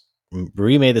just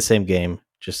remade the same game,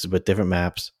 just with different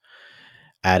maps,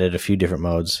 added a few different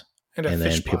modes, and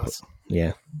then people, boss.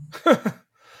 yeah.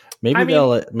 Maybe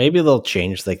they'll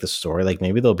change like the story, like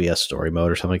maybe there'll be a story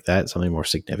mode or something like that, something more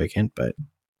significant. But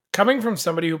coming from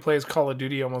somebody who plays Call of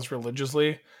Duty almost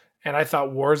religiously, and I thought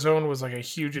Warzone was like a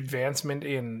huge advancement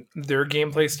in their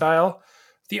gameplay style.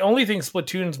 The only thing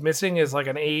Splatoon's missing is like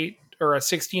an 8 or a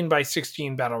 16 by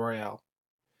 16 battle royale.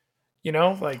 You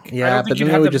know, like yeah, but then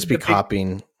they would just be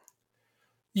copying.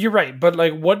 You're right, but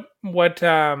like what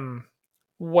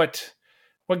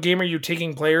game are you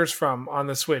taking players from on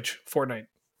the Switch? Fortnite.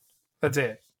 That's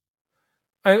it.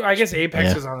 I guess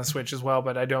Apex is on the Switch as well,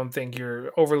 but I don't think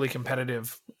you're overly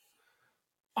competitive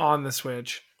on the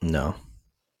Switch. No.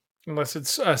 Unless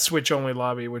it's a Switch-only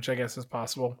lobby, which I guess is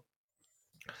possible.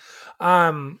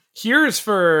 Here's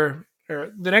for...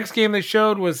 the next game they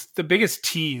showed was the biggest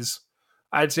tease,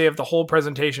 I'd say, of the whole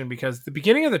presentation, because the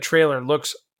beginning of the trailer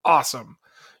looks awesome.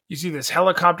 You see this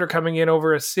helicopter coming in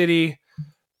over a city.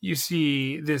 You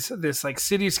see this like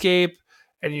cityscape,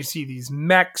 and you see these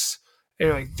mechs. And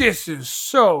you're like, this is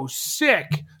so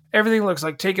sick. Everything looks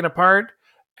like taken apart.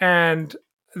 And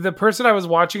the person I was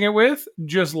watching it with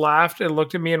just laughed and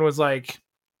looked at me and was like,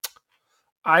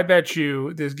 I bet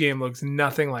you this game looks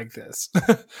nothing like this.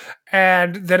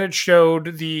 And then it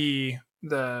showed the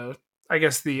I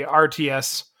guess the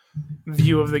RTS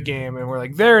view of the game. And we're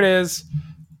like, there it is.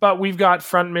 But we've got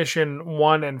Front Mission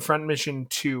 1 and Front Mission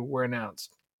 2 were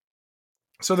announced.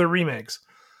 So they're remakes.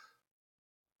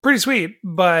 Pretty sweet,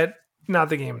 but not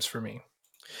the games for me.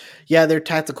 Yeah, they're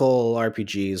tactical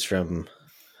RPGs from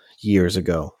years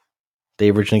ago.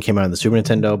 They originally came out on the Super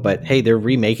Nintendo, but hey, they're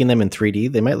remaking them in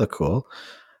 3D. They might look cool.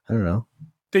 I don't know.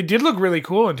 They did look really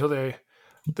cool until the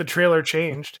trailer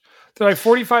changed. They're like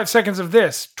 45 seconds of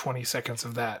this, 20 seconds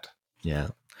of that. Yeah.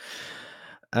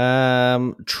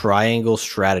 Triangle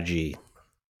Strategy.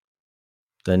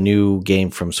 The new game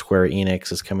from Square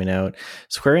Enix is coming out.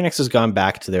 Square Enix has gone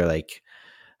back to their like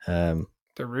their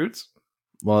roots.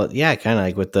 Well, yeah, kind of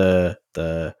like with the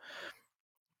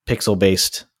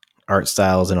pixel-based art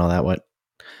styles and all that.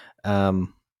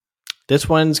 This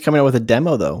one's coming out with a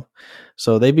demo though,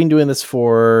 so they've been doing this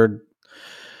for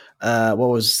what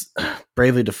was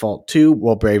Bravely Default 2?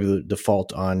 Well, Bravely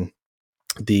Default on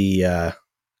the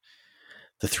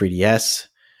 3DS,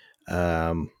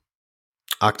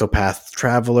 Octopath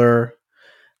Traveler,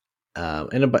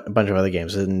 and a bunch of other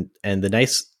games. And the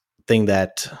nice thing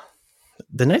about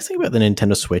the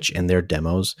Nintendo Switch and their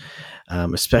demos,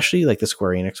 especially like the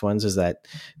Square Enix ones, is that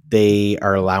they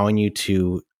are allowing you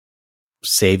to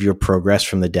save your progress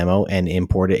from the demo and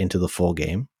import it into the full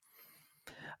game.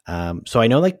 So I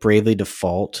know like Bravely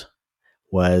Default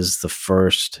was the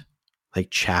first like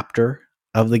chapter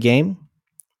of the game.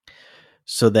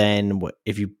 So then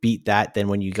if you beat that, then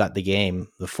when you got the game,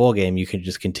 the full game, you can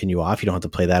just continue off. You don't have to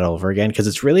play that all over again, because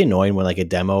it's really annoying when like a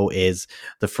demo is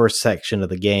the first section of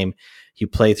the game, you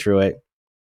play through it,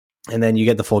 and then you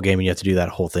get the full game and you have to do that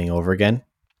whole thing over again.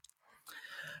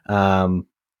 And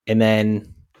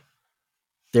then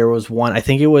there was one, I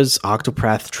think it was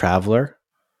Octopath Traveler.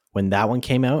 When that one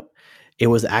came out, it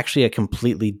was actually a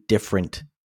completely different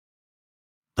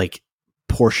like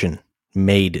portion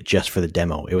made just for the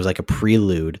demo. It was like a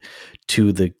prelude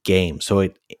to the game. So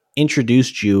it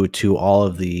introduced you to all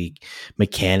of the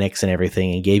mechanics and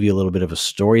everything and gave you a little bit of a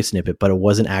story snippet, but it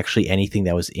wasn't actually anything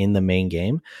that was in the main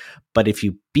game. But if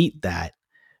you beat that,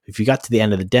 if you got to the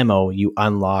end of the demo, you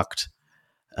unlocked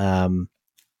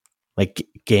like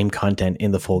game content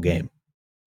in the full game,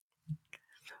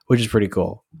 which is pretty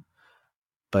cool.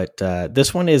 But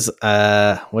this one is this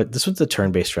one's the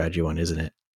turn-based strategy one, isn't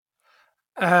it?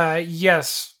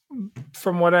 Yes,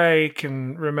 from what I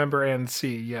can remember and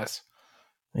see, yes.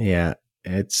 Yeah,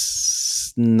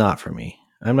 it's not for me.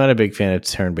 I'm not a big fan of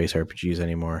turn-based RPGs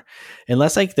anymore,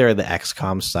 unless like they're the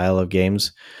XCOM style of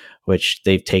games, which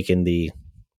they've taken the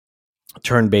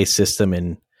turn-based system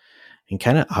and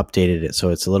kind of updated it so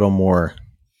it's a little more,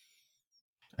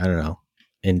 I don't know,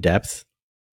 in depth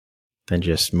than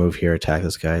just move here, attack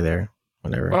this guy there,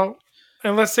 whatever. Well,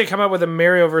 unless they come out with a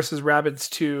Mario versus Rabbids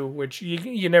 2, which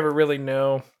you never really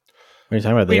know. What are you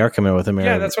talking about? They are coming out with a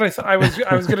Mario. Yeah, that's what I thought. I was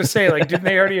going to say, like, didn't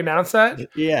they already announce that?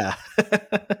 Yeah.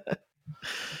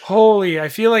 Holy, I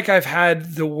feel like I've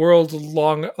had the world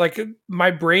long, like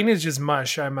my brain is just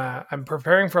mush. I'm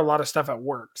preparing for a lot of stuff at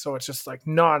work. So it's just like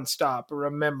nonstop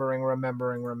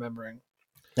remembering.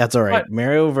 That's all right. But-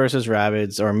 Mario versus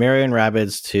Rabbids, or Mario and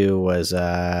Rabbids 2 was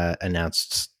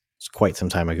announced quite some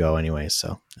time ago anyway,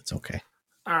 so it's okay.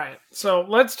 All right. So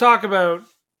let's talk about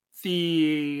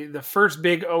the first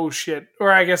big oh shit,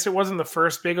 or I guess it wasn't the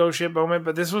first big oh shit moment,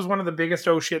 but this was one of the biggest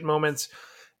oh shit moments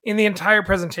in the entire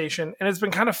presentation. And it's been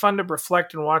kind of fun to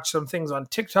reflect and watch some things on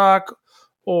TikTok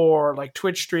or like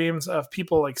Twitch streams of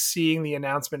people like seeing the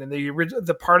announcement and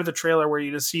the part of the trailer where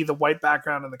you just see the white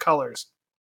background and the colors.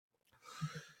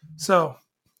 So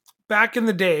back in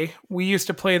the day, we used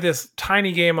to play this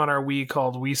tiny game on our Wii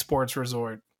called Wii Sports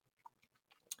Resort.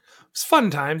 It was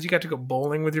fun times. You got to go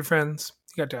bowling with your friends.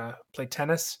 You got to play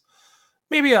tennis.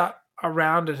 Maybe a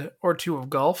round or two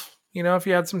of golf, if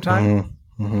you had some time.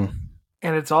 Mm-hmm.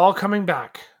 And it's all coming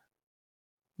back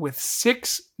with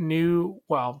 6 games.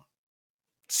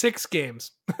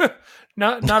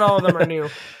 not all of them are new.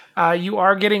 You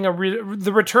are getting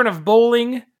the return of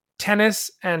bowling, tennis,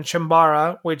 and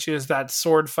Chambara, which is that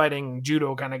sword fighting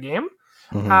judo kind of game.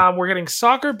 Mm-hmm. We're getting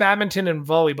soccer, badminton, and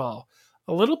volleyball.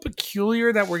 A little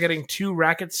peculiar that we're getting 2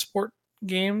 racket sport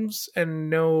games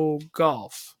and no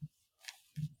golf.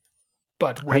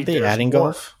 But wait, aren't they adding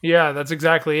golf? Yeah, that's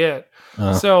exactly it.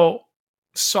 So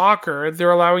soccer,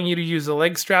 they're allowing you to use the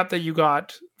leg strap that you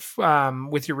got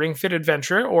with your Ring Fit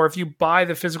Adventure, or if you buy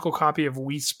the physical copy of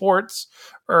Wii Sports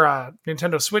or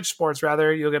Nintendo Switch Sports,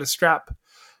 rather, you'll get a strap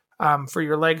for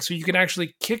your leg, so you can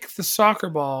actually kick the soccer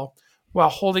ball while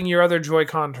holding your other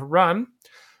Joy-Con to run.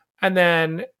 And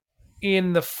then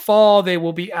in the fall, they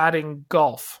will be adding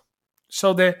golf.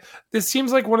 So this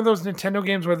seems like one of those Nintendo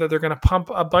games where they're going to pump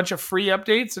a bunch of free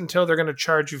updates until they're going to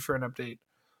charge you for an update.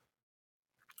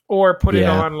 Or put it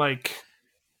on like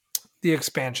the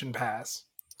expansion pass.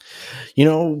 You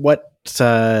know what's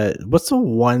the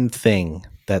one thing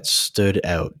that stood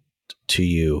out to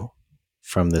you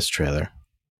from this trailer?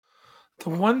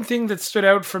 The one thing that stood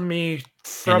out for me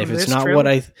from and if this it's not trailer,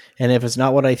 if it's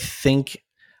not what I think,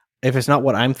 if it's not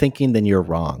what I'm thinking, then you're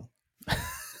wrong.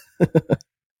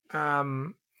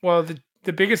 Well,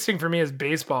 the biggest thing for me is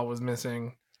baseball was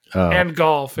missing and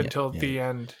golf until the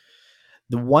end.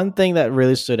 The one thing that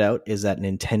really stood out is that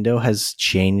Nintendo has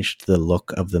changed the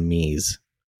look of the Miis.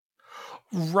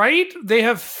 Right? They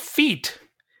have feet.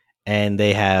 And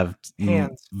they have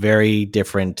hands. Very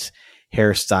different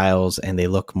hairstyles, and they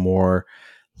look more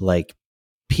like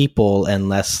people and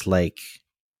less like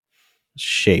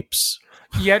shapes.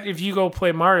 Yet, if you go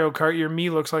play Mario Kart, your Mii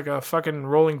looks like a fucking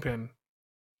rolling pin.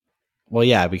 Well,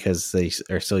 yeah, because they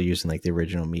are still using like the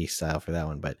original Mii style for that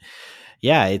one. But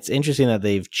yeah, it's interesting that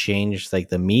they've changed like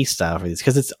the Mii style for these,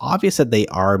 because it's obvious that they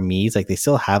are Miis. Like they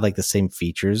still have like the same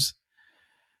features,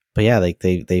 but yeah, like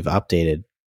they've updated.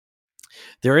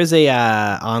 There is a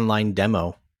online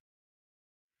demo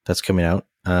that's coming out.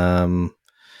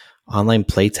 Online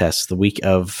playtest the week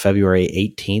of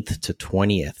February 18th to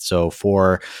 20th. So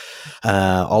for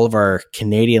all of our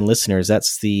Canadian listeners,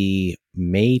 that's the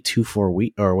May 2-4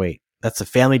 week, or wait, that's the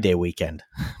Family Day weekend.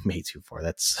 May 2-4.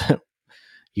 That's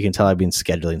you can tell I've been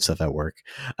scheduling stuff at work.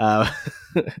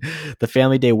 The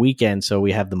Family Day weekend. So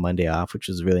we have the Monday off, which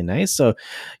is really nice. So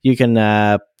you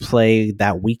can play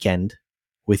that weekend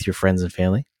with your friends and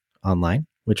family online,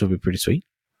 which will be pretty sweet.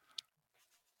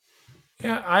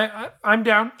 Yeah, I'm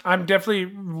down. I'm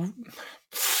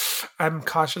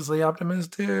cautiously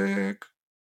optimistic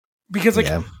because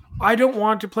I don't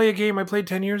want to play a game I played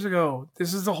 10 years ago.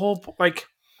 This is the whole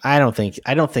I don't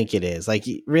think it is. Like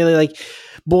really, like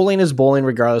bowling is bowling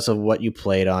regardless of what you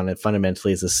played on. It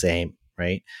fundamentally is the same,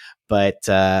 right? But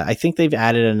I think they've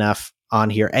added enough on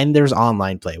here, and there's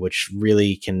online play, which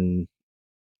really can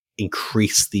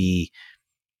increase the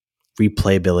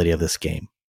replayability of this game.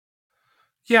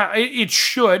 Yeah, it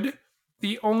should.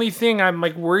 The only thing I'm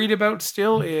worried about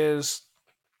still is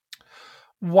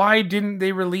why didn't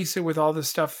they release it with all the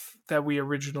stuff that we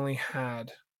originally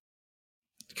had?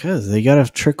 Because they gotta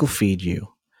trickle feed you.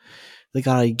 They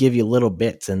gotta give you little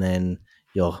bits, and then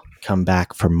you'll come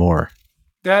back for more.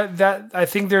 That I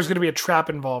think there's going to be a trap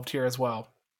involved here as well.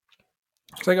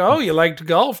 It's like, oh, you liked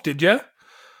golf, did you?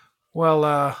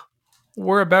 Well,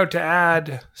 we're about to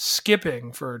add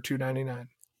skipping for $2.99.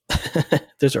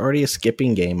 There's already a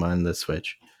skipping game on the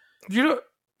Switch.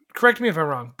 Correct me if I'm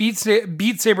wrong. Beat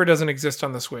Saber doesn't exist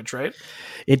on the Switch, right?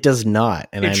 It does not,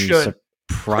 and I'm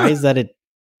surprised that it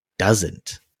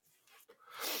doesn't.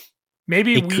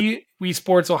 Maybe Wii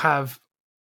Sports will have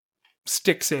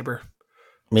Stick Saber.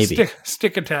 Maybe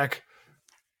stick attack.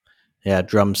 Yeah,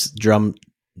 drum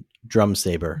drum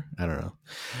saber. I don't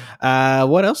know.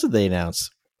 What else did they announce?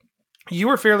 You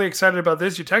were fairly excited about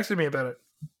this. You texted me about it.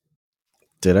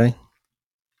 Did I?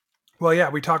 Well, yeah,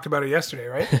 we talked about it yesterday,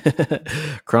 right?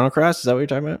 Chrono Cross, is that what you're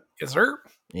talking about? Yes, sir.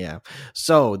 Yeah.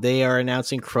 So they are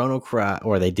announcing Chrono Cross,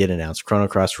 or they did announce Chrono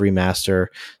Cross Remaster.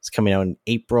 It's coming out in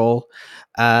April.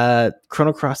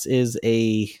 Chrono Cross is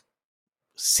a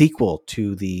sequel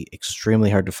to the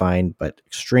extremely hard to find but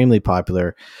extremely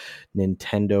popular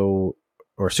Nintendo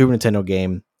or Super Nintendo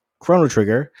game Chrono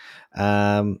Trigger.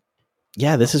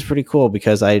 Yeah, this is pretty cool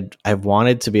because I've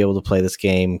wanted to be able to play this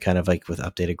game kind of like with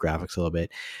updated graphics a little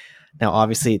bit. Now,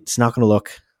 obviously, it's not going to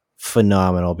look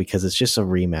phenomenal because it's just a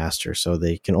remaster, so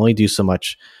they can only do so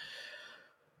much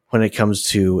when it comes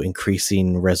to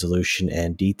increasing resolution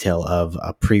and detail of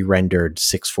a pre-rendered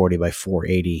 640 by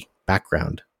 480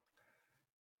 background.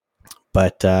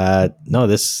 But no,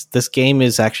 this game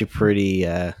is actually pretty.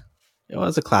 It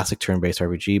was a classic turn-based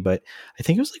RPG, but I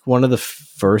think it was like one of the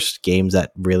first games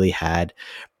that really had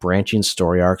branching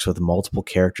story arcs with multiple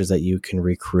characters that you can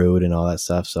recruit and all that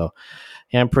stuff. So,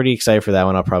 yeah, I'm pretty excited for that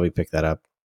one. I'll probably pick that up.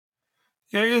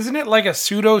 Yeah, isn't it like a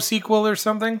pseudo sequel or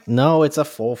something? No, it's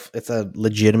a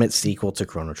legitimate sequel to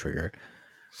Chrono Trigger.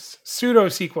 Pseudo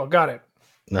sequel, got it.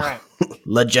 No, All right.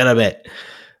 legitimate.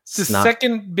 It's the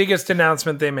second biggest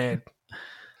announcement they made,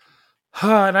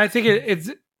 and I think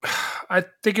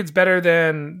it's better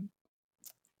than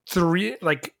 3.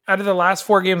 Like out of the last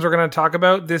 4 games we're going to talk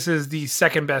about, this is the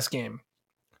second best game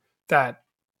that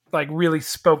like really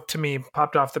spoke to me,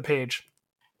 popped off the page.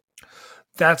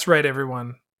 That's right,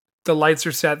 everyone. The lights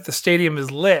are set. The stadium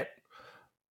is lit.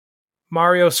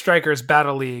 Mario Strikers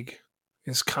Battle League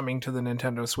is coming to the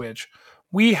Nintendo Switch.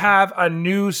 We have a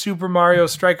new Super Mario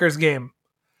Strikers game.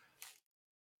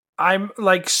 I'm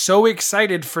like so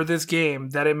excited for this game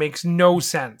that it makes no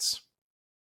sense.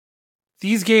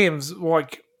 These games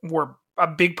like were a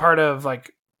big part of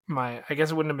like my, I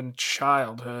guess it wouldn't have been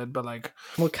childhood, but like,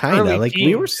 well, kind of like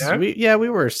teens, we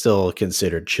were still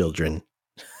considered children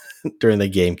during the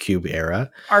GameCube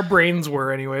era. Our brains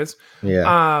were, anyways.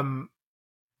 Yeah.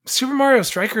 Super Mario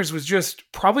Strikers was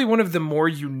just probably one of the more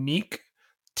unique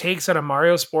takes on a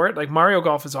Mario sport. Like Mario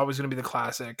Golf is always going to be the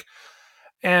classic.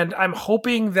 And I'm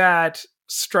hoping that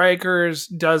Strikers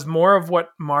does more of what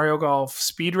Mario Golf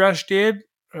Speed Rush did.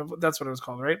 That's what it was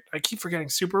called, right? I keep forgetting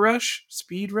Super Rush,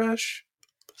 Speed Rush.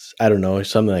 I don't know,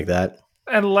 something like that.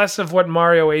 And less of what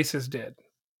Mario Aces did.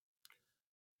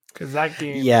 Because that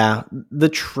game... Yeah, the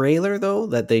trailer, though,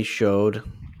 that they showed,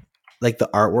 like the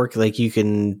artwork, like you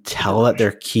can tell that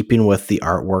they're keeping with the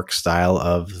artwork style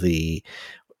of the...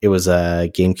 It was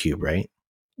a GameCube, right?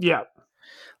 Yeah.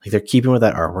 Like they're keeping with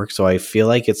that artwork, so I feel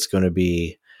like it's going to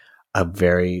be a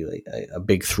very a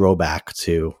big throwback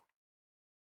to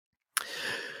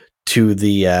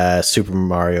the Super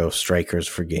Mario Strikers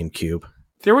for GameCube.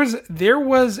 There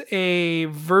was a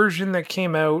version that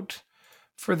came out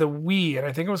for the Wii, and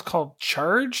I think it was called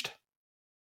Charged.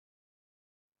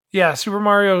 Yeah,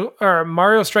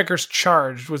 Mario Strikers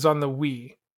Charged was on the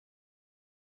Wii,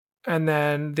 and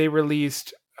then they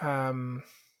released.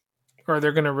 Or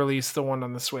they're going to release the one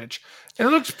on the Switch. And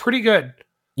it looks pretty good.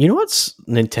 You know what's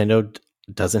Nintendo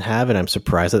doesn't have, and I'm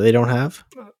surprised that they don't have?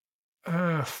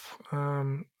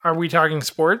 Are we talking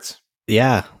sports?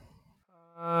 Yeah.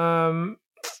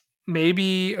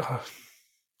 Maybe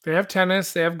they have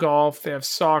tennis, they have golf, they have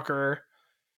soccer.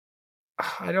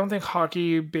 I don't think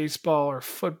hockey, baseball, or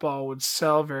football would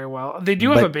sell very well. They do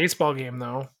have a baseball game,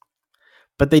 though.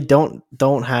 But they don't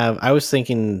have... I was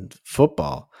thinking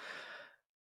football.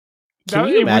 Can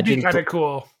you imagine would be kind of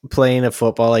cool playing a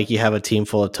football like you have a team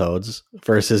full of Toads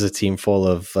versus a team full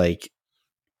of like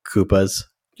Koopas?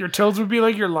 Your Toads would be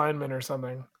like your linemen or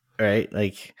something, right?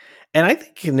 Like, and I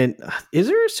think is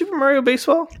there a Super Mario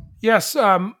Baseball? Yes, it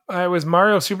was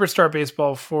Mario Superstar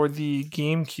Baseball for the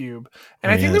GameCube,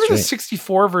 and I think there was a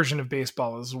 64 version of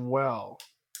baseball as well.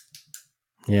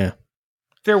 Yeah,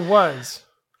 there was.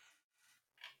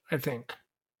 I think.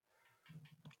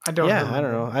 I don't. Yeah, remember. I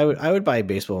don't know. I would buy a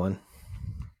baseball one.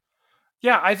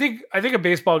 Yeah, I think a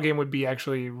baseball game would be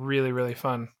actually really, really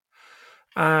fun.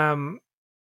 I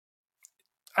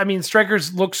mean,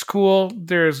 Strikers looks cool.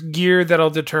 There's gear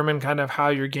that'll determine kind of how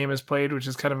your game is played, which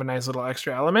is kind of a nice little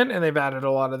extra element. And they've added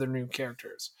a lot of their new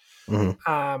characters.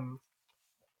 Mm-hmm.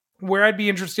 Where I'd be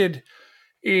interested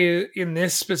in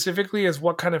this specifically is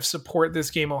what kind of support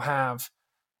this game will have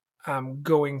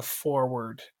going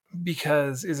forward.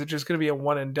 Because is it just going to be a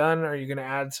one and done? Are you going to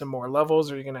add some more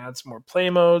levels? Are you going to add some more play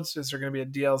modes? Is there going to be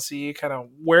a DLC? Kind of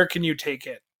where can you take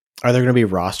it? Are there going to be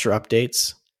roster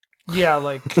updates? Yeah,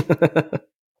 like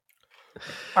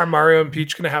Are Mario and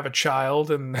Peach going to have a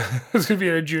child and it's going to be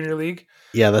in a junior league?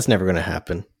 Yeah, that's never going to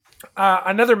happen.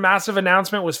 Another massive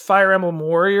announcement was Fire Emblem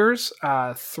Warriors,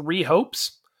 3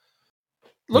 Hopes.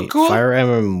 Look cool. Fire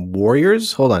Emblem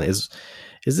Warriors? Hold on. Is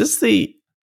this the...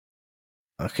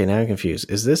 Okay, now I'm confused.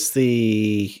 Is this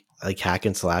the like hack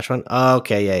and slash one? Oh,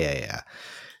 okay, yeah.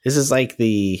 This is like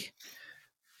the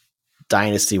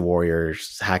Dynasty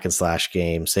Warriors hack and slash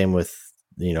game. Same with,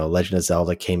 Legend of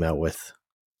Zelda came out with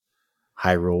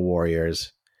Hyrule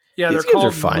Warriors. Yeah, These they're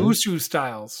called fun. Musou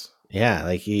styles. Yeah,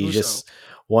 like you just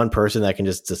one person that can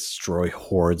just destroy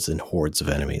hordes and hordes of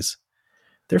enemies.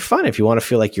 They're fun if you want to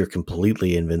feel like you're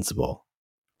completely invincible.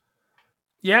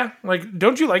 Yeah, like,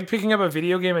 don't you like picking up a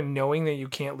video game and knowing that you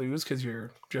can't lose because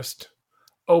you're just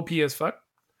OP as fuck?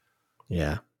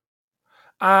 Yeah.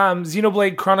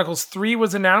 Xenoblade Chronicles 3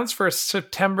 was announced for a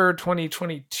September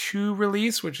 2022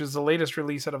 release, which is the latest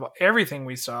release out of everything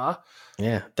we saw.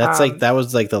 Yeah, that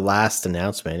was like the last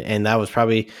announcement, and that was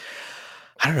probably,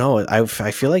 I don't know, I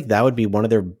feel like that would be one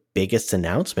of their biggest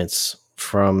announcements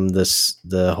from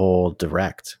the whole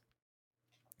Direct,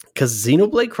 because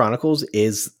Xenoblade Chronicles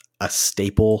is a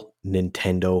staple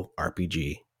Nintendo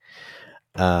RPG.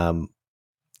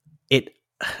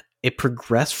 It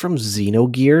progressed from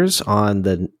Xenogears on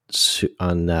the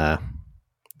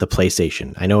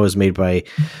PlayStation. I know it was made by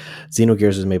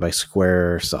Xenogears was made by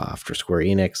Squaresoft or Square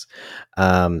Enix.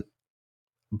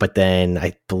 But then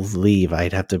I believe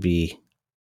I'd have to be,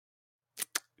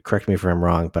 correct me if I'm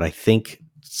wrong, but I think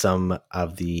some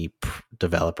of the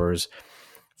developers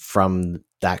from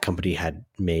that company had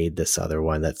made this other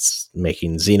one that's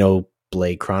making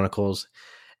Xenoblade Chronicles.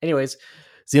 Anyways,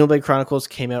 Xenoblade Chronicles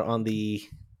came out on the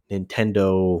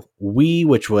Nintendo Wii,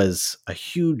 which was a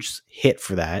huge hit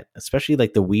for that, especially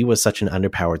like the Wii was such an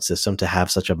underpowered system. To have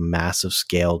such a massive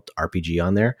scaled RPG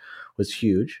on there was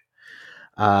huge.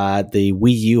 The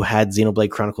Wii U had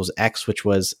Xenoblade Chronicles X, which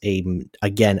was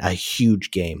again a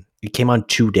huge game. It came on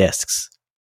 2 discs,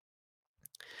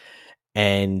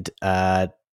 and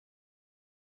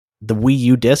the Wii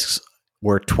U discs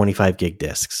were 25 gig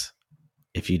discs.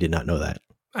 If you did not know that.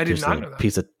 I did not know that.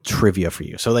 Piece of trivia for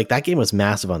you. So like that game was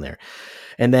massive on there.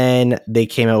 And then they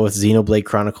came out with Xenoblade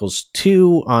Chronicles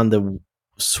 2 on the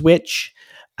Switch,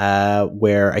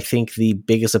 where I think the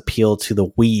biggest appeal to the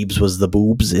weebs was the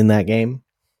boobs in that game.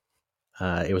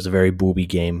 It was a very booby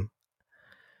game.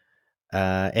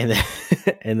 And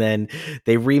then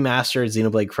they remastered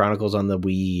Xenoblade Chronicles on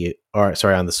the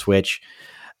on the Switch.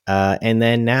 And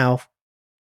then now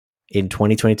in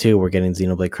 2022, we're getting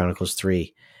Xenoblade Chronicles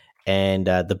 3. And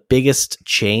the biggest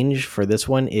change for this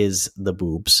one is the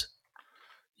boobs.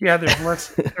 Yeah, there's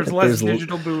less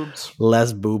digital boobs.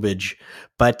 Less boobage.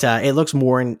 But it looks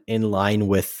more in line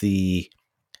with the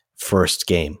first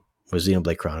game, with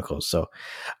Xenoblade Chronicles. So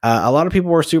a lot of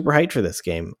people were super hyped for this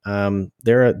game.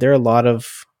 They're a lot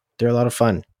of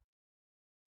fun.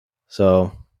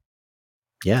 So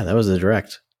yeah, that was the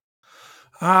Direct.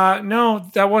 No,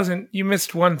 that wasn't. You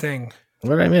missed one thing.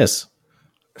 What did I miss?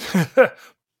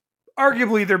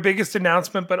 Arguably their biggest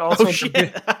announcement, but also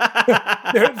their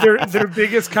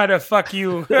biggest kind of fuck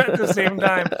you at the same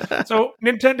time. So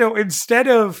Nintendo,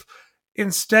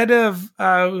 instead of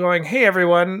going, hey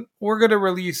everyone, we're going to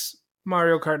release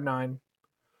Mario Kart 9.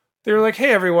 They were like,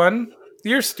 hey everyone,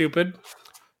 you're stupid.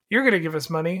 You're going to give us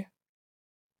money.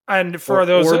 And for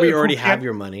those we already have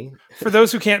your money. For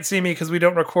those who can't see me because we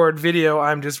don't record video,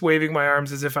 I'm just waving my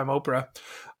arms as if I'm Oprah.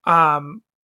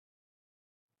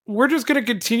 We're just going to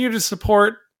continue to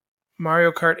support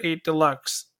Mario Kart 8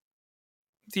 Deluxe.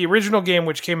 The original game,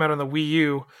 which came out on the Wii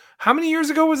U. How many years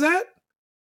ago was that?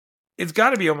 It's got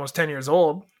to be almost 10 years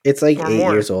old. It's like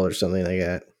 8 years old or something like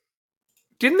that.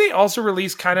 Didn't they also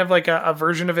release kind of like a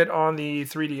version of it on the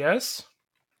 3DS?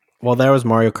 Well, that was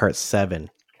Mario Kart 7.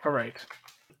 All right.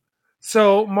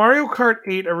 So Mario Kart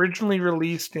 8 originally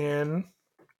released in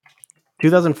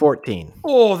 2014.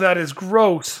 Oh, that is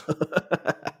gross.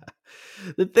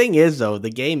 The thing is, though,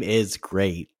 the game is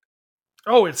great.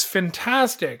 Oh, it's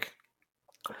fantastic.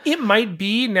 It might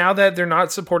be, now that they're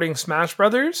not supporting Smash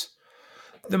Brothers,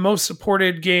 the most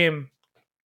supported game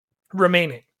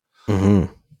remaining.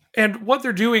 Mm-hmm. And what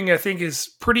they're doing, I think, is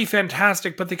pretty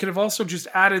fantastic, but they could have also just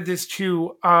added this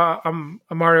to a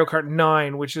Mario Kart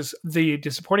 9, which is the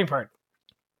disappointing part.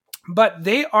 But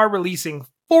they are releasing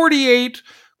 48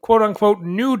 quote-unquote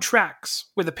new tracks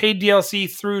with a paid DLC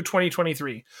through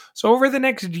 2023. So over the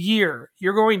next year,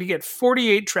 you're going to get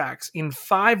 48 tracks in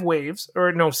 6 waves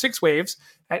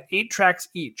at 8 tracks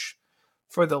each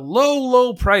for the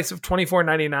low price of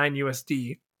 $24.99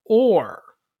 USD. Or,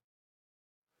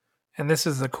 and this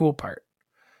is the cool part,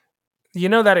 You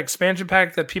know that expansion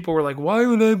pack that people were like, why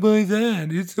would I buy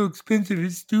that? It's so expensive.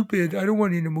 It's stupid. I don't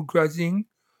want Animal Crossing.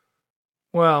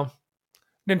 Well,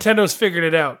 Nintendo's figured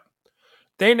it out.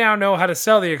 They now know how to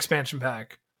sell the expansion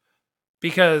pack.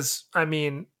 Because, I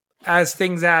mean, as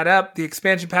things add up, the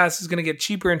expansion pass is going to get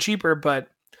cheaper and cheaper, but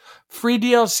free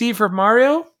DLC for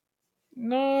Mario?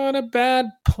 Not a bad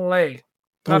play.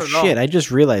 Not Oh at all. shit, I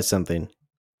just realized something.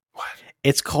 What?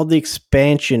 It's called the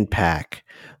expansion pack.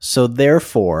 So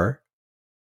therefore,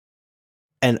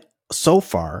 and so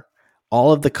far,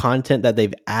 all of the content that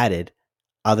they've added,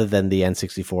 other than the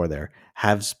N64 there,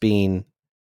 has been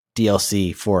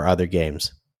DLC for other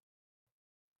games.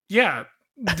 Yeah.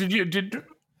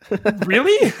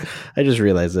 Really? I just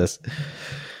realized this.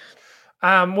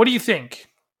 What do you think?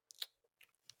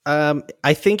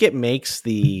 I think it makes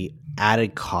the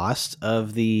added cost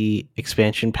of the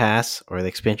expansion pass or the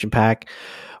expansion pack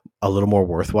a little more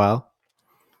worthwhile.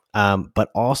 But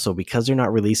also because they're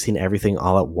not releasing everything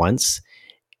all at once,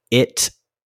 it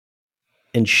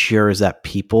ensures that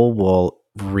people will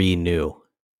renew.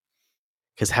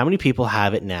 Because how many people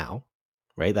have it now,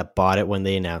 right? That bought it when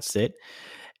they announced it.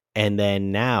 And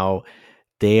then now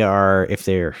they are, if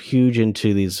they're huge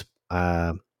into these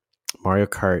Mario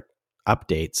Kart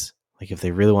updates, like if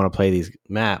they really want to play these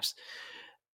maps,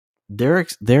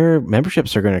 their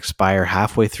memberships are going to expire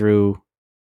halfway through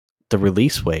the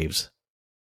release waves.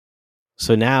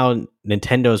 So now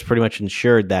Nintendo is pretty much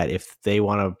ensured that if they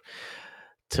want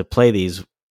to play these,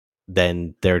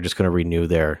 then they're just going to renew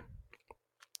their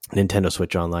Nintendo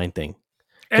Switch Online thing.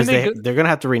 Because they're going to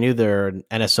have to renew their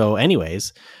NSO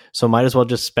anyways. So might as well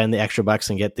just spend the extra bucks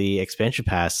and get the expansion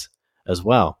pass as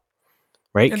well.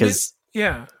 Right? Because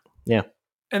yeah. Yeah.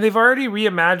 And they've already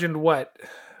reimagined what?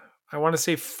 I want to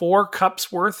say 4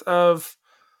 cups worth of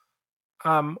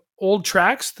old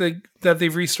tracks that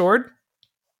they've restored.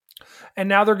 And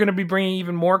now they're going to be bringing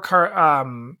even more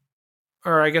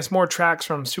more tracks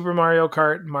from Super Mario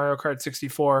Kart, Mario Kart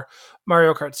 64,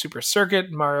 Mario Kart Super Circuit,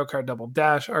 Mario Kart Double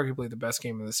Dash, arguably the best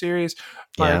game of the series,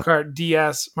 Mario Kart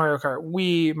DS, Mario Kart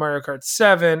Wii, Mario Kart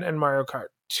 7, and Mario Kart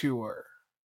Tour.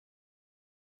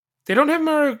 They don't have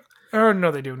Mario... Oh,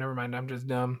 no, they do. Never mind. I'm just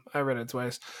dumb. I read it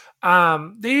twice.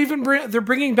 They're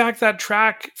bringing back that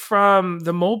track from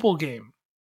the mobile game.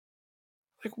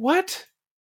 Like, what?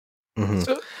 Mm-hmm.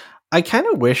 So, I kind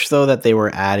of wish, though, that they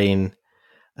were adding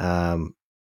the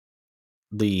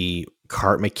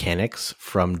kart mechanics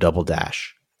from Double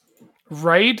Dash.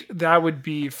 Right? That would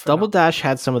be phenomenal. Double Dash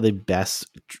had some of the best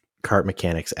kart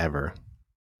mechanics ever.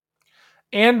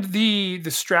 And the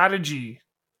strategy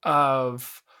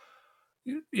of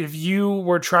if you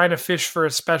were trying to fish for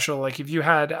a special, like if you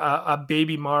had a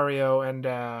baby Mario and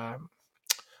a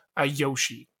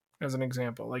Yoshi as an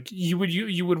example, like you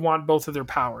would want both of their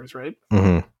powers, right?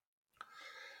 Mm-hmm.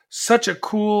 Such a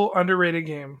cool, underrated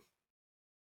game.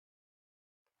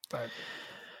 But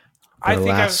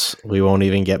alas, we won't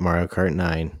even get Mario Kart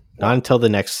 9. Not until the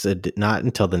next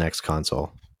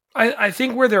console. I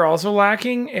think where they're also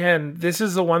lacking, and this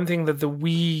is the one thing that the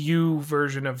Wii U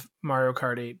version of Mario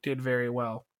Kart 8 did very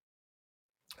well,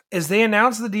 is they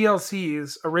announced the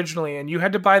DLCs originally, and you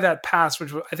had to buy that pass,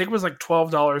 which I think was like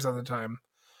 $12 at the time.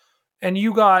 And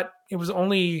it was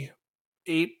only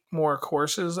 8 more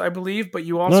courses, I believe, but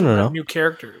you also got new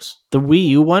characters. The Wii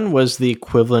U one was the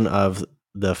equivalent of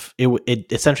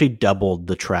it essentially doubled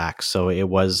the track. So it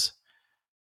was,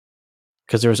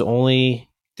 because there was only...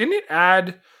 Didn't it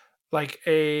add like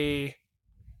it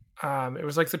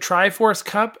was like the Triforce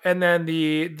Cup and then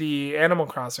the Animal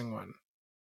Crossing one?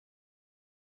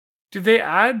 Did they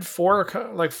add 4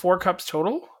 cups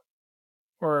total?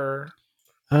 Or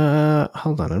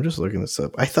hold on, I'm just looking this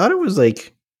up. I thought it was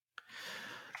like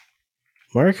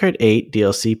Mario Kart 8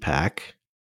 DLC pack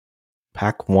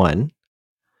 1.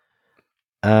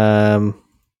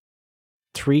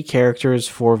 3 characters,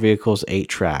 4 vehicles, 8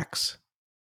 tracks.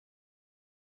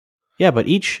 Yeah, but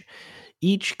each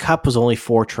cup was only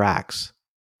 4 tracks.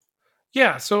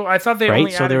 Yeah, so I thought they only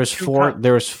so added there was 4 cups.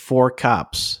 There was 4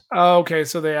 cups. Oh, okay,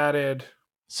 so they added.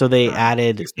 So they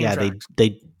added, 16 tracks.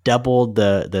 they doubled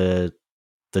the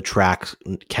track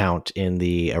count in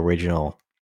the original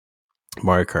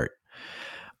Mario Kart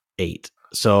 8.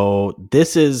 So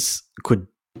this is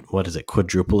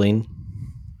quadrupling?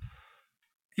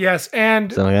 Yes,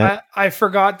 and like I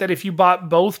forgot that if you bought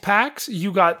both packs,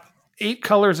 you got 8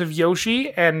 colors of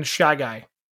Yoshi and Shy Guy.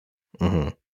 Mm-hmm.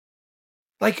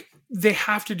 Like, they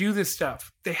have to do this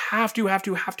stuff. They have to.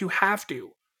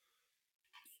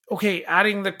 Okay,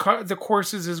 adding the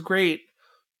courses is great,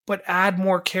 but add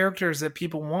more characters that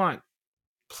people want.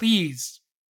 Please,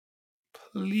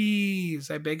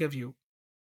 I beg of you.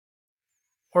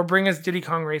 Or bring us Diddy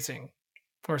Kong Racing.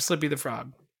 Or Slippy the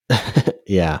Frog.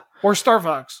 Yeah. Or Star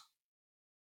Fox.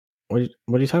 What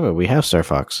are you talking about? We have Star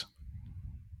Fox.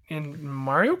 In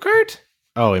Mario Kart?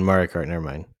 Oh, in Mario Kart. Never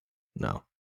mind. No.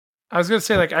 I was going to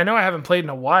say, like, I know I haven't played in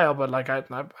a while, but, like, I'm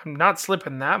not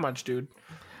slipping that much, dude.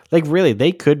 Like, really,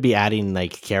 they could be adding,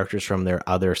 like, characters from their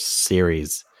other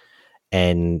series,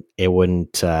 and it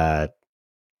wouldn't, it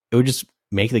would just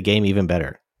make the game even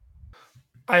better.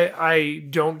 I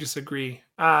don't disagree.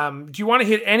 Do you want to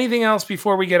hit anything else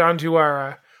before we get on to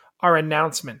our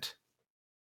announcement?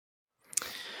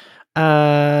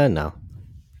 No.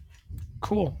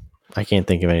 Cool. I can't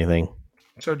think of anything.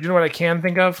 So do you know what I can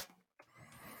think of?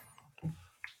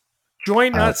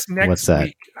 Join us next what's that?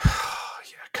 week.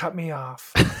 Yeah, cut me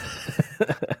off.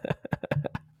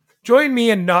 Join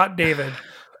me and not David.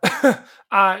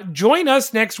 Join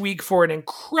us next week for an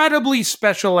incredibly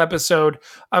special episode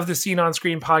of the Scene on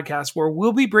Screen podcast, where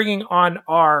we'll be bringing on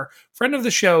our friend of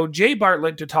the show, Jay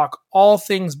Bartlett, to talk all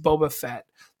things Boba Fett.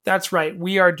 That's right.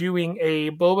 We are doing a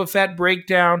Boba Fett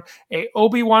breakdown, a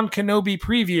Obi-Wan Kenobi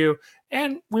preview,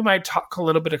 and we might talk a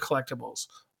little bit of collectibles.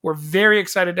 We're very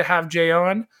excited to have Jay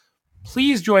on.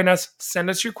 Please join us. Send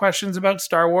us your questions about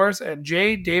Star Wars, and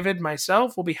Jay, David,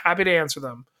 myself will be happy to answer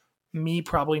them. Me,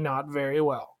 probably not very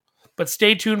well. But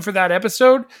stay tuned for that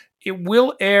episode. It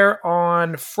will air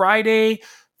on Friday,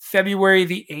 February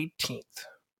the 18th.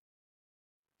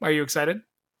 Are you excited?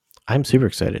 I'm super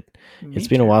excited. It's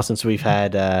been a while since we've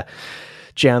had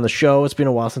Jay on the show. It's been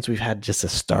a while since we've had just a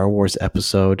Star Wars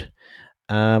episode.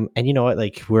 And you know what?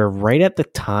 Like, we're right at the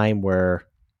time where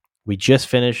we just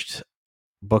finished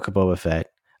Book of Boba Fett.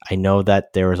 I know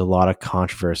that there was a lot of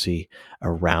controversy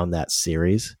around that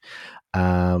series.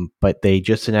 But they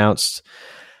just announced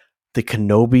the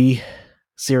Kenobi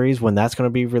series, when that's going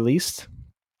to be released.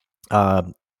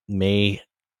 May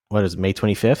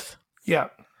 25th? Yeah.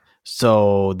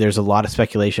 So there's a lot of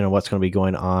speculation on what's going to be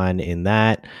going on in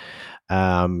that.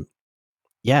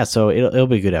 Yeah, so it'll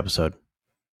be a good episode.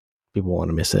 People won't want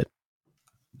to miss it.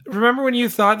 Remember when you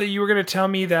thought that you were going to tell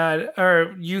me that,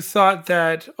 or you thought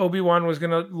that Obi-Wan was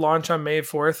going to launch on May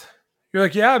 4th? You're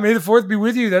like, yeah, May the 4th be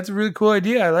with you. That's a really cool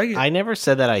idea. I like it. I never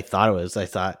said that I thought it was. I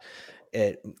thought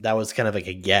that was kind of like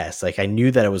a guess. Like, I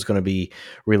knew that it was going to be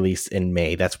released in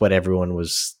May. That's what everyone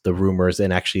was, the rumors,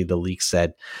 and actually the leak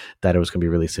said that it was going to be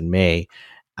released in May.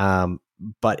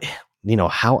 But, you know,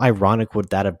 how ironic would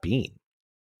that have been?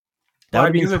 That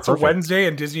would because it's a Wednesday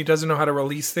and Disney doesn't know how to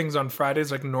release things on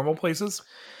Fridays like normal places?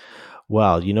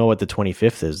 Well, you know what the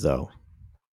 25th is, though?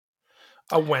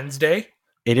 A Wednesday?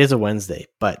 It is a Wednesday,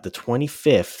 but the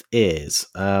 25th is,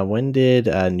 when did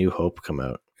New Hope come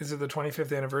out? Is it the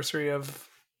 25th anniversary of,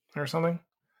 or something?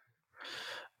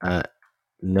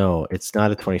 No, it's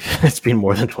not a 25th. It's been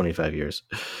more than 25 years.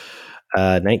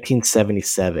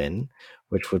 1977,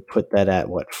 which would put that at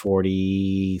what,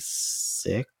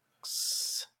 46?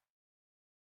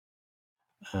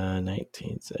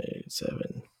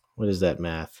 1977. What is that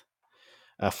math?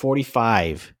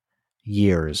 45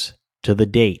 years to the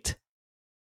date.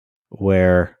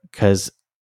 Where, because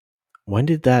when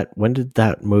did that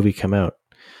movie come out?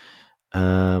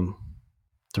 The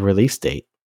release date,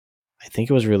 I think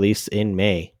it was released in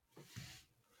May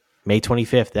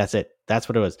 25th. That's it. That's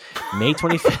what it was. May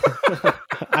 25th.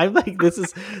 I'm like,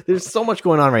 there's so much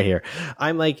going on right here.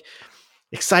 I'm like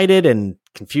excited and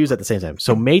confused at the same time.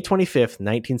 So May 25th,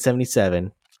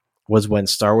 1977 was when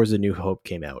Star Wars: A New Hope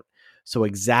came out. So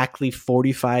exactly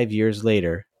 45 years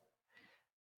later,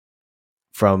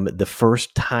 from the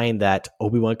first time that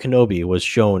Obi-Wan Kenobi was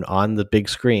shown on the big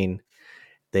screen,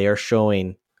 they are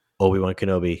showing Obi-Wan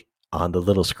Kenobi on the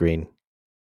little screen.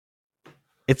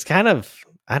 It's kind of,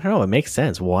 I don't know, it makes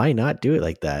sense. Why not do it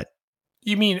like that?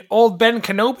 You mean old Ben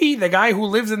Kenobi, the guy who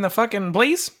lives in the fucking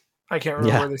place? I can't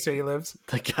remember where they say he lives.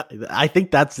 The guy, I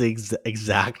think that's the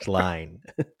exact line.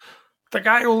 The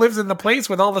guy who lives in the place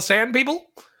with all the sand people?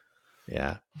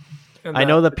 Yeah. I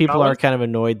know that people are kind of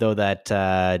annoyed, though,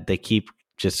 that they keep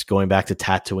just going back to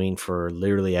Tatooine for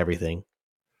literally everything.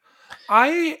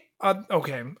 Okay,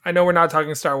 I know we're not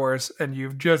talking Star Wars, and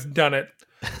you've just done it.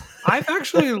 I've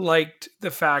actually liked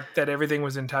the fact that everything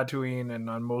was in Tatooine and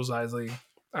on Mos Eisley.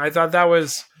 I thought that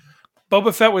was...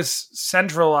 Boba Fett was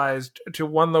centralized to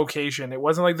one location. It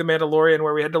wasn't like The Mandalorian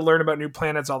where we had to learn about new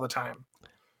planets all the time.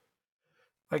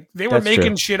 Like, they were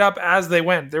making shit up as they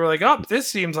went. They were like, oh, this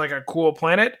seems like a cool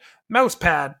planet. Mouse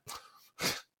pad.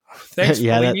 Thanks,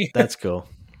 yeah, that's cool.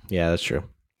 Yeah, that's true.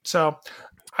 So,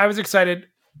 I was excited.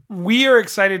 We are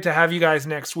excited to have you guys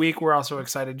next week. We're also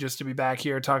excited just to be back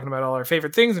here talking about all our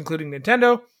favorite things, including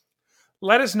Nintendo.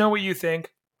 Let us know what you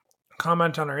think.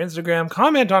 Comment on our Instagram.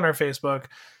 Comment on our Facebook.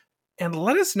 And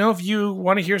let us know if you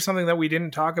want to hear something that we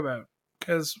didn't talk about,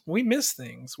 because we miss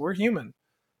things. We're human.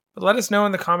 But let us know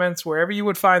in the comments wherever you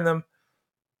would find them.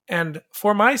 And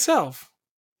for myself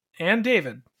and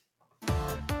David,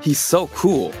 He's so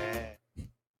cool.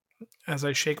 as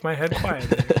I shake my head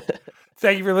quietly,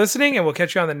 thank you for listening, and we'll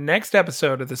catch you on the next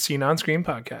episode of the Scene on Screen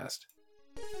podcast.